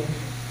sarili mo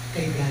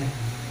kay God.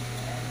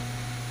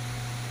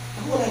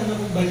 Ako wala naman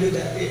akong value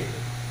dati.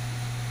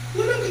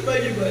 Walang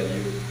value.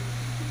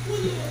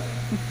 Wala.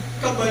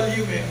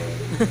 Kabalyo meron.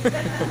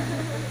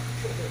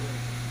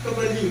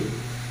 Kabalyo.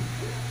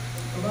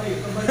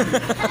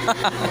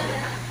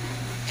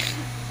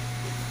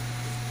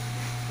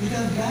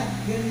 Without God,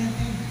 we are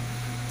nothing.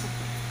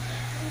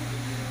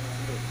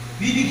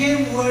 We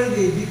became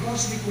worthy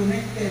because we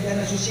connected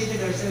and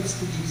associated ourselves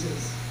to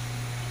Jesus.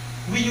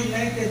 We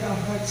united our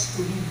hearts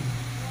to Him.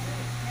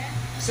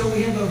 So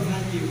we have a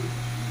value.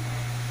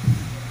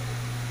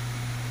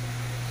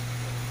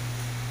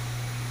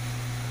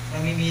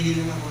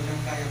 Mamimili lang ako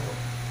ng kaya ko.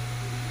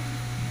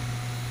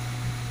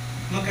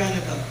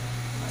 Magkano to?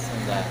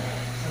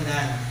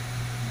 Sandaan.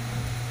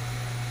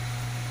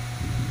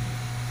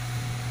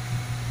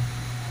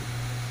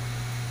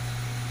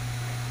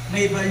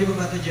 May value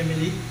ba ito,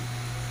 Gemily?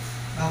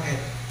 Bakit?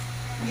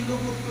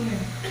 Nilukot ko na.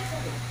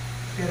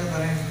 Pero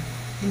pa rin,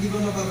 hindi ba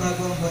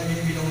mababago ang value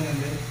ng bilong ng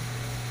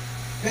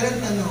Pero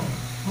ang tanong,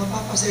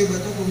 mapapasay ba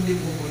ito kung hindi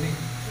mo kukunin?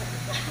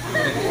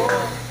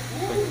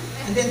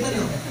 And then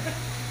tanong,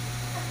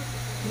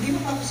 hindi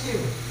mapapasay,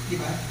 di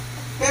ba?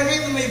 Pero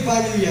ito may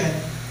value yan.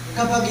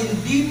 Kapag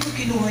hindi mo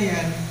kinuha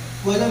yan,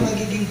 wala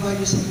magiging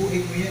value sa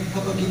buhay mo yan.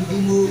 Kapag hindi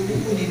mo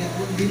kukunin at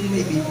hindi mo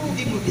may bibili,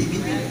 hindi mo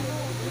bibili.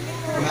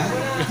 Diba?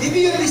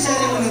 Maybe you'll be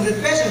selling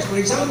 100 pesos, for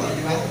example,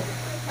 di ba?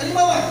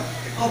 Halimbawa,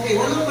 okay,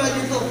 walang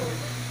value to.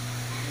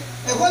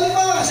 Eh,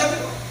 halimbawa, sabi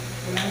ko,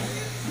 wala.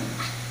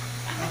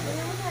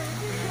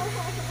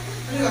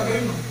 Ano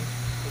gagawin mo?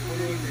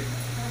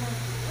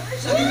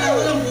 Salita ko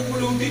lang,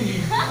 pupulutin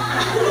eh.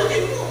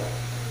 Pupulutin mo.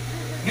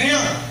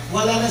 Ngayon,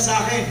 wala na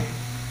sa akin.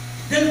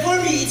 Then for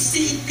me,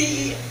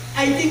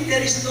 I think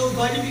there is no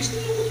value because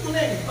nilukot ko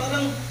na eh.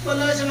 Parang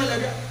wala na siyang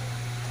halaga.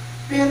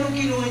 Pero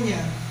kinuha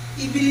niya,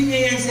 ibili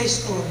niya yan sa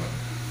store.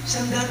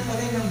 Sandaan pa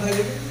rin ang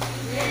value.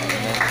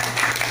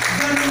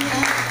 Ganun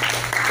ka.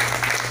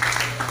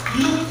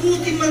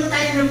 Lukutin man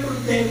tayo ng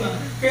problema.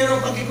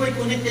 Pero pag iko'y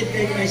connected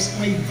kay Christ,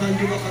 may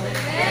value ka pa rin.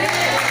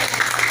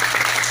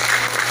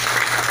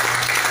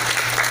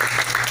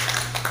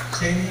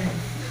 Sa inyo yan.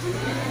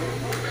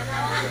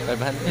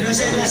 500. Yung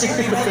sa lasik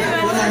ni Bob,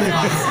 wala na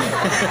ba?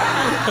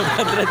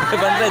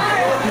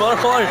 500.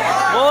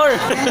 More.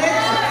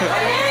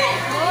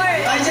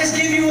 I just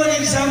give you one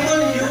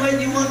example. When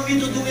you want me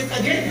to do it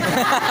again.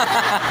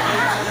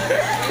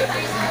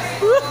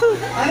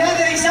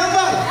 Another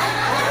example.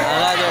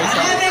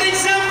 Another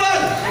example.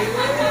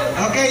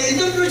 Okay,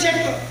 itong project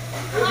ko.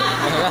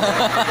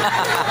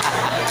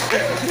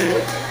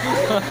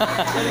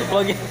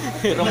 Wag.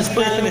 Mas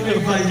parang may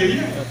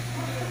value yun.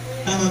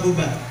 Tama po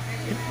ba?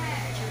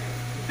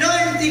 Now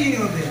I'm thinking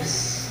of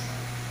this.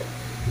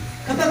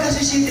 Kapag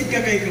associated ka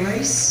kay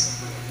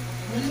Christ,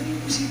 walang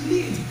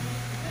imposible eh.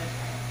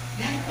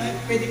 Lahat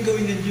pwedeng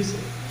gawin ng Diyos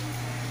eh.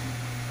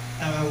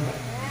 Tama ba?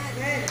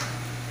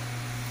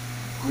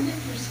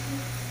 Connect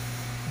yourself.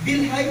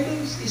 Bill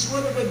Hybels is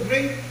one of a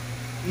great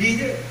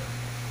leader.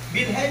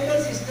 Bill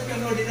Hybels is not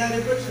an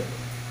ordinary person.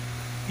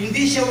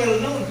 Hindi siya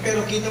well-known,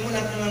 pero kita mo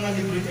lahat ng mga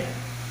libro niya.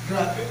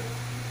 Grabe.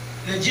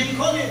 Jim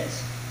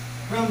Collins,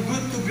 From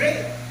Good to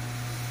Great.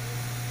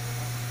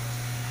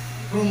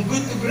 From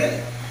Good to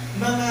Great.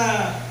 Mga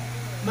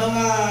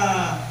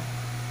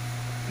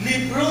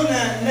libro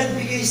na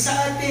nagbigay sa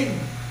atin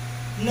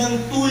ng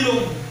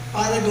tulong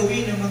para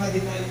gawin ang mga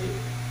detalye.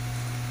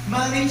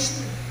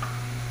 Managed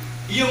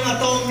yung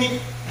Atomic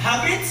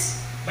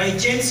Habits by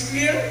James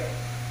Clear.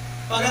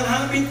 Pag ang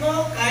habit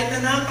mo, kahit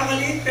na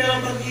napakaliit, pero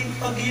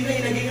pag yun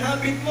ay naging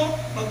habit mo,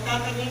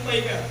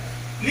 magtatagumpay ka.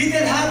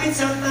 Little habit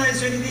sometimes,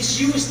 when it is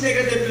used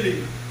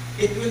negatively,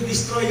 it will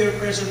destroy your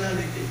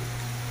personality.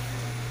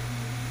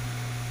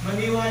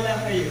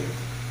 Maniwala kayo.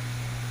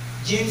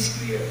 James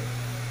Clear.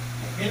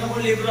 Yan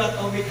akong libro,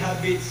 Atomic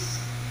Habits.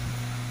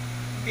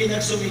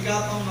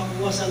 Pinagsumikapang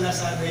makuha sa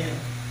Lazada yan.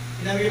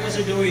 Sinabi pa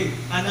sa Joey,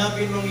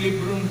 hanapin mong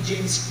librong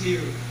James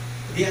Clear,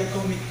 The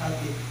Atomic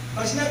Habit.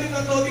 Pag sinabi ng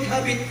Atomic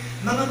Habit,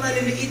 mga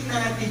maliliit na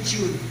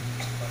attitude.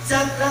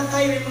 Sa lang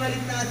tayo may mga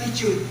liit na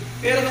attitude.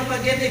 Pero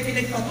kapag yan ay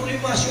pinagpatuloy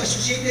mo, as you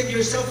associated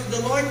yourself to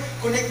the Lord,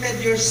 connected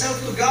yourself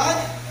to God,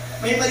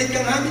 may malit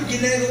kang habit,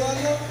 ginagawa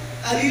mo,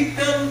 a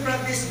little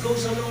practice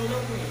goes a long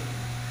way.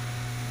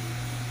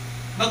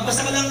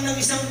 Magbasa ka lang ng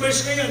isang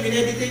verse ngayon,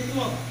 mineditate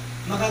mo,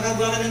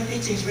 makakagawa ka ng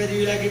teachings, whether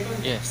you like it or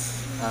not.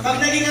 Yes.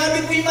 Pag naging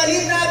habit mo yung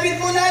maliit na habit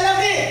mo,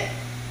 lalaki.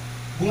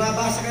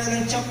 Bumabasa ka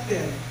na ng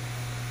chapter,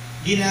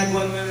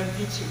 ginagawa mo ng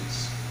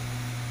teachings.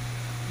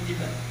 Hindi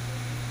ba?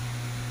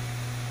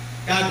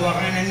 Gagawa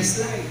ka ng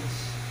slides.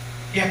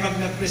 Kaya pag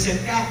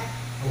nag-present ka,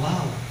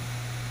 wow.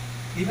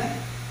 Di ba?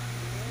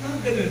 Mga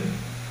ganun.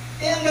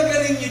 Ang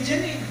gagaling nyo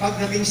dyan eh.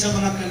 Pagdating sa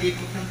mga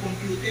kalikot ng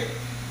computer,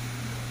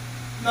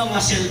 mga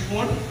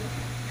cellphone,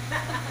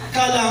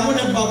 kala mo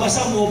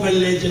nagbabasa Mobile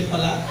Legend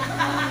pala.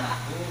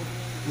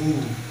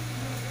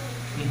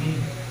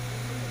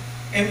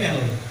 ML.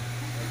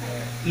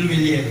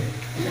 Lumilien.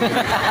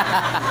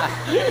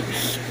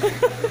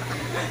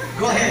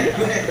 Go ahead.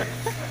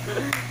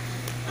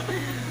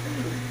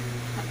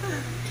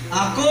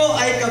 Ako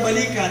ay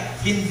kabalikat,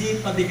 hindi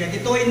pabigat.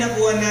 Ito ay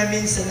nakuha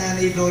namin sa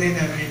nanay Dory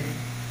namin.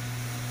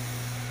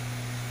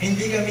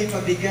 Hindi kami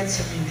pabigat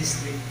sa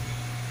ministry.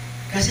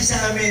 Kasi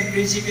sa amin,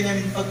 prinsipyo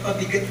namin,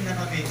 pagpabigat na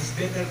kami, it's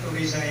better to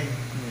resign.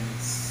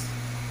 Yes.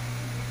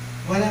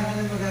 Wala ka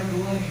na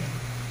magagawa eh.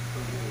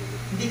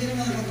 Hindi ka na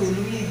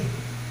makakatulong eh.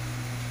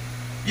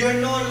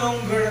 You're no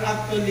longer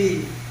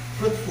actually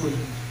fruitful.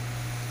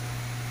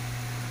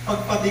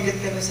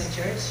 Pagpabigat ka na sa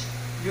church,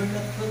 you're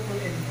not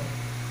fruitful anymore.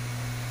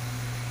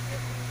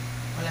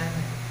 Wala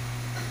na.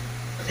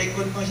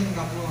 Second pa siya ng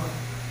kapwa.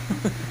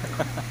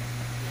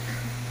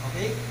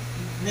 Okay?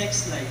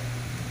 Next slide.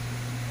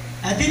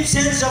 A deep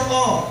sense of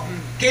awe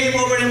came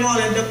over them all,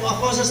 and the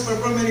apostles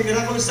performed many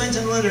miraculous signs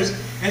and wonders,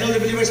 and all the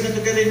believers met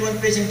together in one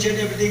place and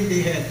shared everything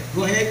they had.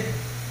 Go ahead.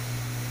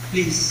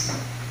 Please.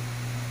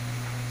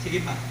 Sige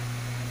pa.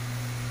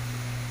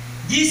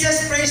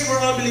 Jesus prays for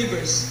all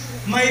believers.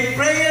 My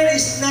prayer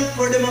is not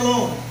for them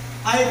alone.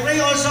 I pray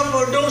also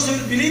for those who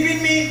will believe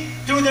in me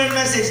through their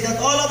message, that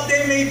all of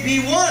them may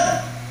be one.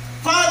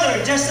 Father,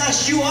 just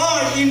as you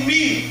are in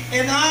me,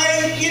 and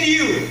I in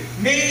you,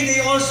 may they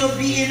also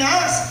be in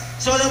us,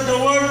 so that the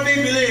world may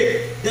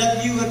believe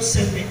that you have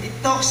sent me. It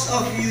talks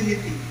of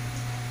unity.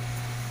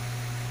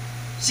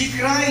 Si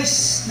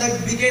Christ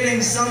nagbigay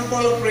ng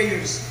sample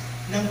prayers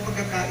ng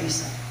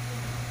pagkakaisa.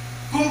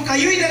 Kung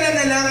kayo'y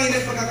nananalangin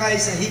ng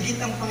pagkakaisa,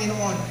 higit ang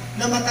Panginoon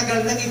na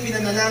matagal nang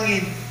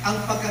ipinanalangin ang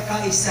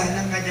pagkakaisa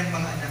ng kanyang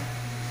mga anak.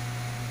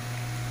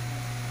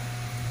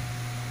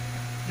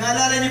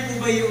 Naalala niyo po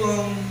ba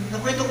yung,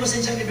 nakwento ko sa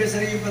isang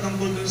anniversary yung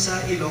patungkol doon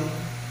sa ilong?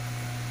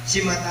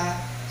 Si mata,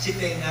 si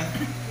tenga,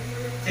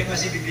 saka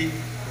si bibig?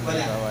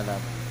 Wala. Wala.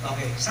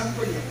 Okay,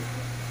 sample yan.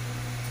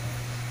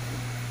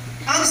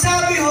 Ang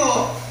sabi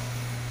ho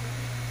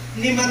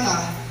ni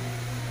mata,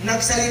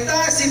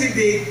 nagsalita si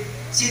bibig,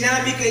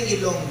 sinabi kay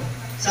ilong.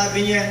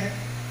 Sabi niya,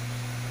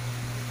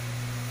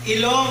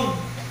 ilong,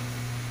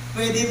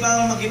 pwede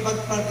bang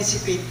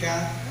makipag-participate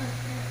ka?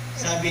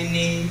 Sabi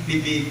ni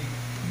bibig,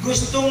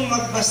 gustong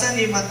magbasa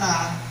ni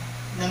mata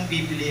ng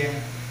Biblia.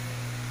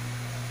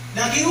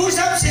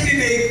 Nakiusap si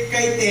bibig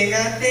kay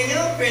tenga,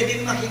 tenga,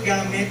 pwedeng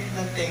makigamit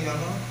ng tenga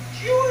mo?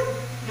 Sure,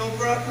 no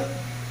problem.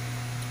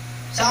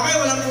 Sa akin,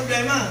 walang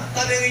problema.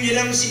 Tanungin niyo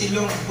lang si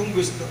ilong kung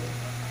gusto.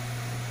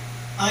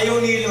 Ayaw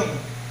ni ilong.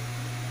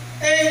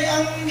 Eh,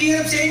 ang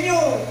hirap sa inyo,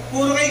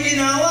 puro kayo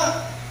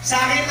ginawa. Sa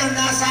akin, ang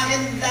nasa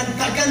akin,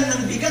 dagan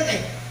ng bigat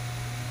eh.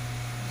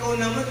 Ikaw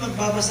naman,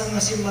 magbabasa nga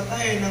si mata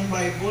ng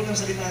Bible, ng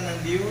salita ng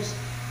Diyos,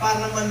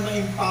 para naman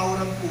ma-empower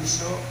ang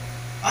puso.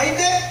 Ay,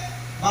 hindi!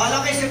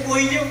 Bahala kayo sa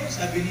buhay niyo,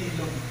 sabi ni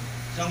ilong.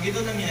 So, ang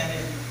gito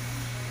nangyari,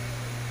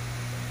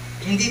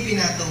 hindi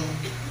pinatong.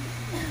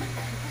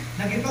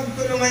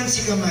 Nagipagtulungan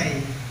si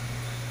kamay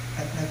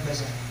at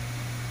nagbasa.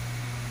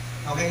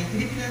 Okay?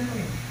 Hindi pinatong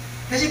eh.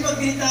 Kasi pag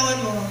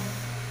binitawan mo,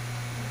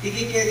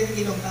 ikikeri ng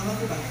ilong. Tama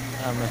ko ba?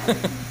 Amen.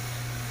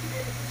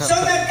 So,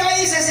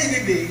 nagkaisa si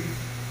bibig,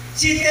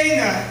 si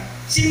tenga,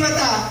 si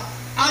mata,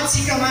 at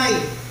si kamay.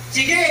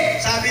 Sige,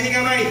 sabi ni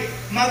kamay,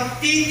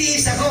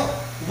 magtitiis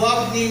ako.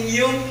 Huwag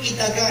ninyong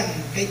itagan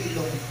kay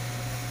ilong.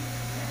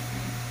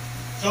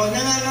 So,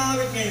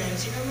 nangangawit ngayon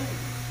si kamay.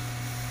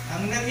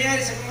 Ang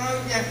nangyari sa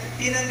pangawit niya,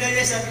 tinanggal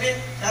niya saglit.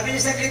 Sabi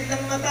niya, saglit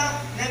ng mata,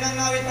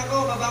 nangangawit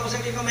ako, baba ko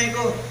saglit kamay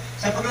ko.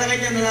 Sa paglagay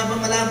niya,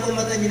 malabo ang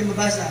mata niya na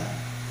mabasa.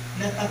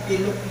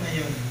 Natapilok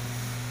ngayon.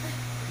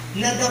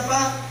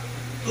 Nadapa,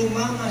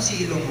 tumama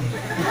si ilong.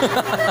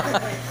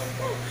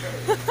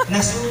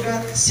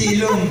 Nasugat si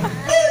ilong.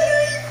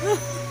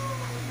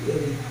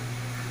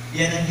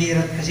 Yan ang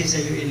hirap kasi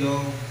sa iyo,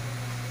 ilong.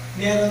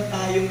 Meron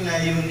tayong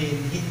layunin,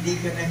 hindi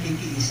ka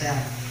nakikiisa.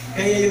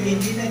 Kaya yung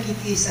hindi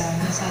nakikiisa,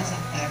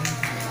 nasasaktan.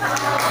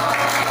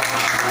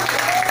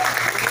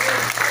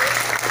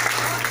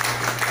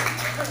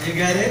 You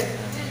got it?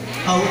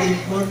 How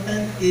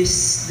important is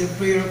the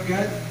prayer of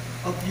God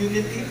of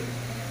unity?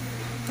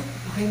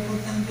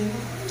 Maka-importante mo.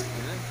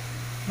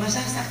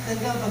 Masasaktan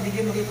ka pag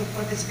hindi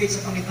makipag-participate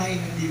sa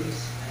pangitain ng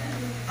Diyos.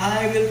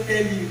 I will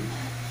tell you,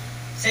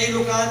 sa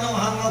Ilocano,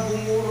 hanga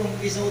bumurong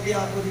isaw di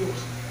ako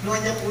Diyos. Nuan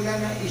niya puna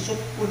na, isok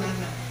puna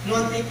na.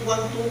 Nuan di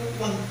kwanto.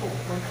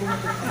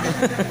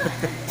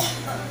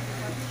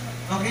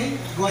 Okay?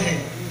 Go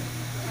ahead.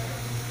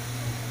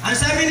 Ang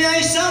sabi ni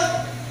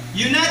Isaac,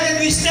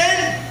 united we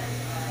stand,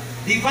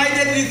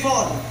 divided we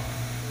fall.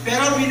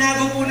 Pero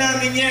binago po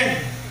namin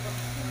yan.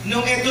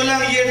 Nung ito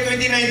lang, year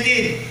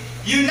 2019.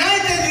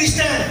 United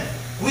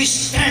we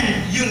stand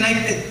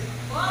united.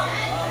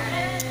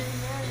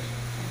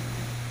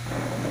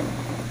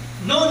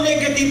 No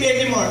negative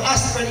anymore.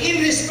 As per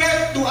in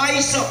respect to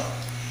Isaac,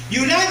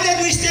 united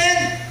we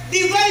stand,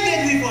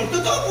 divided we fall.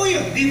 Totoo po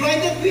yun.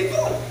 Divided we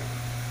fall.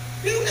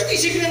 Pero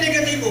nag-isip na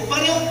negatibo,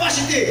 parehong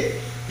positive.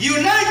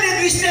 United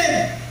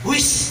we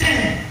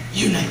stand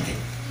united.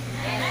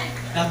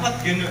 Dapat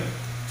ganun.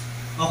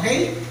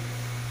 Okay?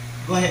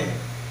 Go ahead.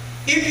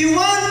 If you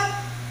want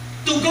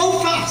to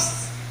go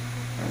fast,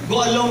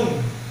 go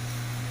alone.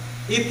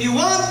 If you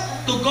want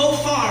to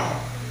go far,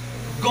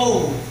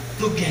 go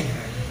together.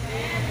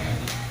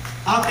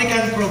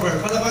 African proverb.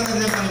 Palabanan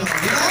ng Panginoon.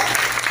 Di ba?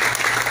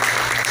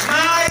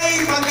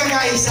 May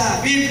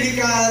pagkakaisa.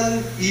 Biblical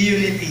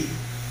unity.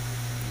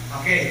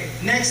 Okay.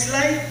 Next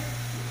slide.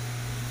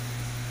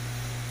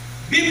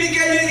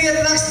 Biblical unity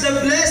attracts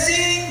the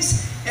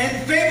blessings and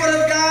favor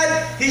of God,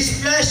 His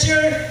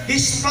pleasure,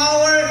 His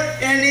power,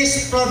 and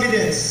His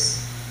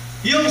providence.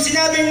 Yung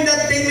sinabing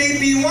that they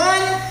may be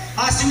one,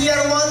 as we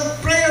are one,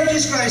 prayer of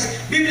Jesus Christ,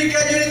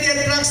 biblical unity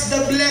attracts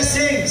the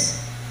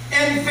blessings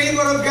and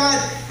favor of God.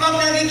 Pag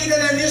nakikita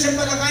ng Diyos ang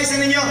pagkakaisa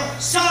ninyo,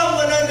 Psalm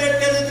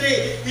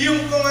 133, yung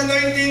kung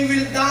anointing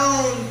will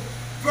down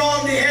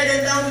from the head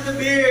and down to the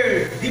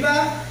beard. Di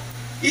ba?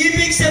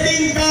 Ibig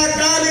sabihin,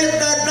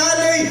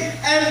 dadaloy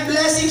and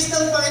blessings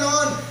ng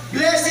Panginoon.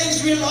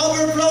 Blessings will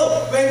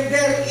overflow when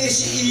there is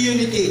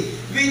unity.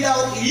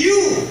 Without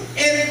you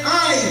and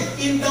I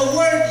in the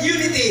word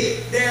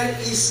unity, there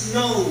is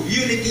no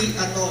unity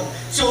at all.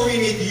 So we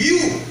need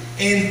you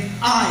and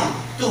I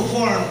to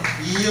form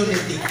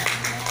unity.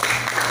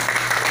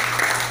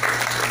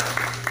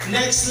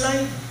 Next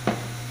slide.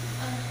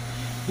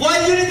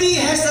 One unity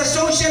has a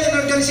social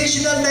and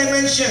organizational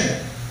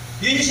dimension.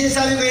 Yun yung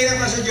sinasabi ko kanina,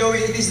 Pastor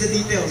Joey, it is the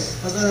details.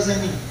 Pastor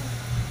Rosani,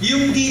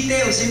 yung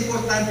details,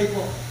 importante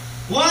po.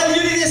 One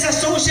unity has a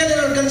social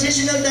and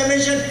organizational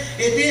dimension.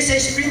 It is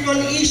a spiritual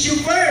issue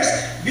first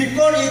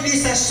before it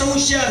is a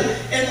social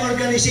and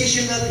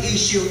organizational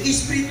issue.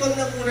 Spiritual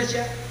na muna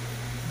siya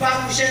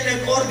bago siya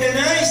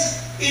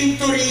nag-organize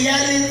into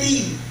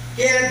reality.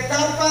 Kaya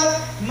dapat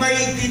may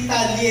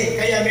detalye.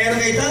 Kaya meron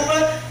kayo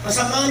dapat,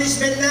 sa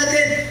management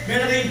natin,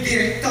 meron kayong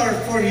Director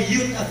for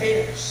Youth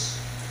Affairs.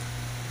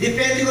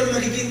 Depende kung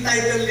magiging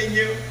title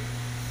ninyo.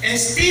 And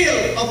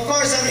still, of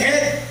course, ang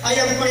head ay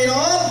ang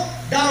Panginoon,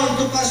 down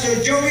to Pastor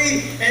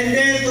Joey, and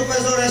then to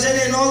Pastor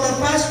Rasen and all the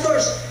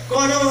pastors.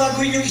 Kung ano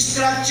gagawin yung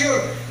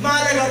structure.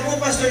 Mahalaga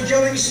po, Pastor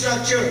Joey,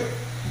 structure.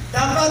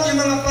 Dapat yung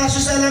mga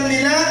pastors alam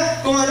nila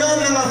kung ano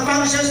ang mga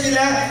functions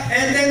nila,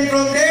 and then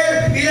from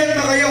there, ilan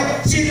ba kayo?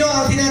 Sino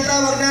ang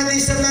tinatawag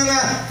natin sa mga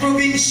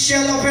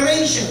provincial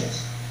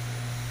operations?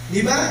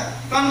 Di ba?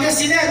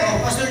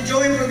 Pangasinan, Pastor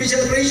Joey,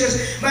 provincial operations.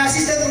 May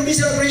assistant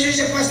provincial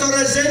operations siya, Pastor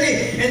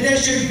Razani. And there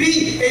should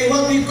be a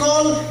what we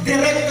call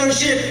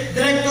directorship.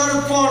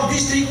 Director for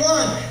District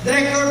 1,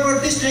 Director for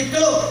District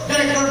 2,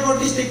 Director for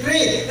District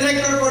 3,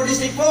 Director for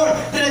District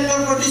 4, Director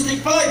for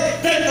District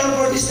 5, Director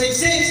for District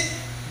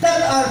 6. That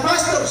are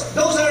pastors.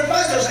 Those are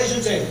pastors, I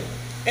should say.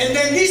 And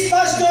then these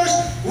pastors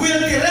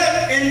will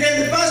direct, and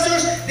then the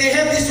pastors, they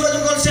have this what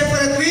we call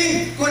separate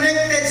wing,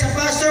 connected sa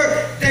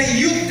pastor, the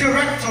youth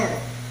director.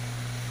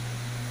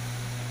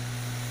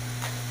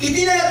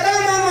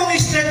 Itinatama mong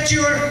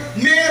structure,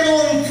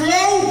 merong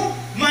flow,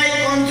 may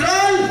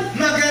control,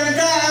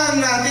 maganda ang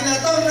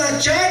tinatawag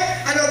na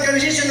chart, an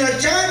organizational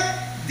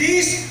chart.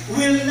 This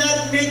will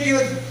not make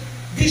you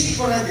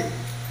sporadic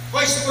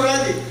or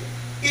sporadic.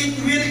 It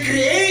will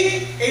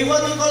create a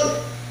what we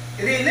call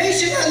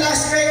relational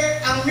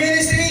aspect. Ang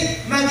ministry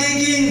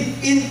magiging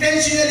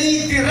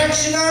intentionally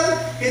directional,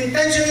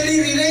 intentionally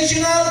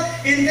relational,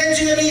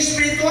 intentionally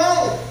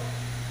spiritual.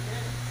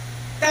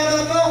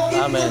 Tama po?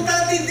 Amen.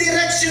 Importante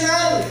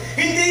directional.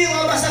 Hindi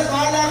yung basta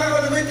bahala ka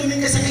kung naman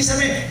tumingin ka sa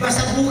kisame,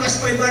 basta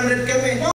bukas 500 kami. No?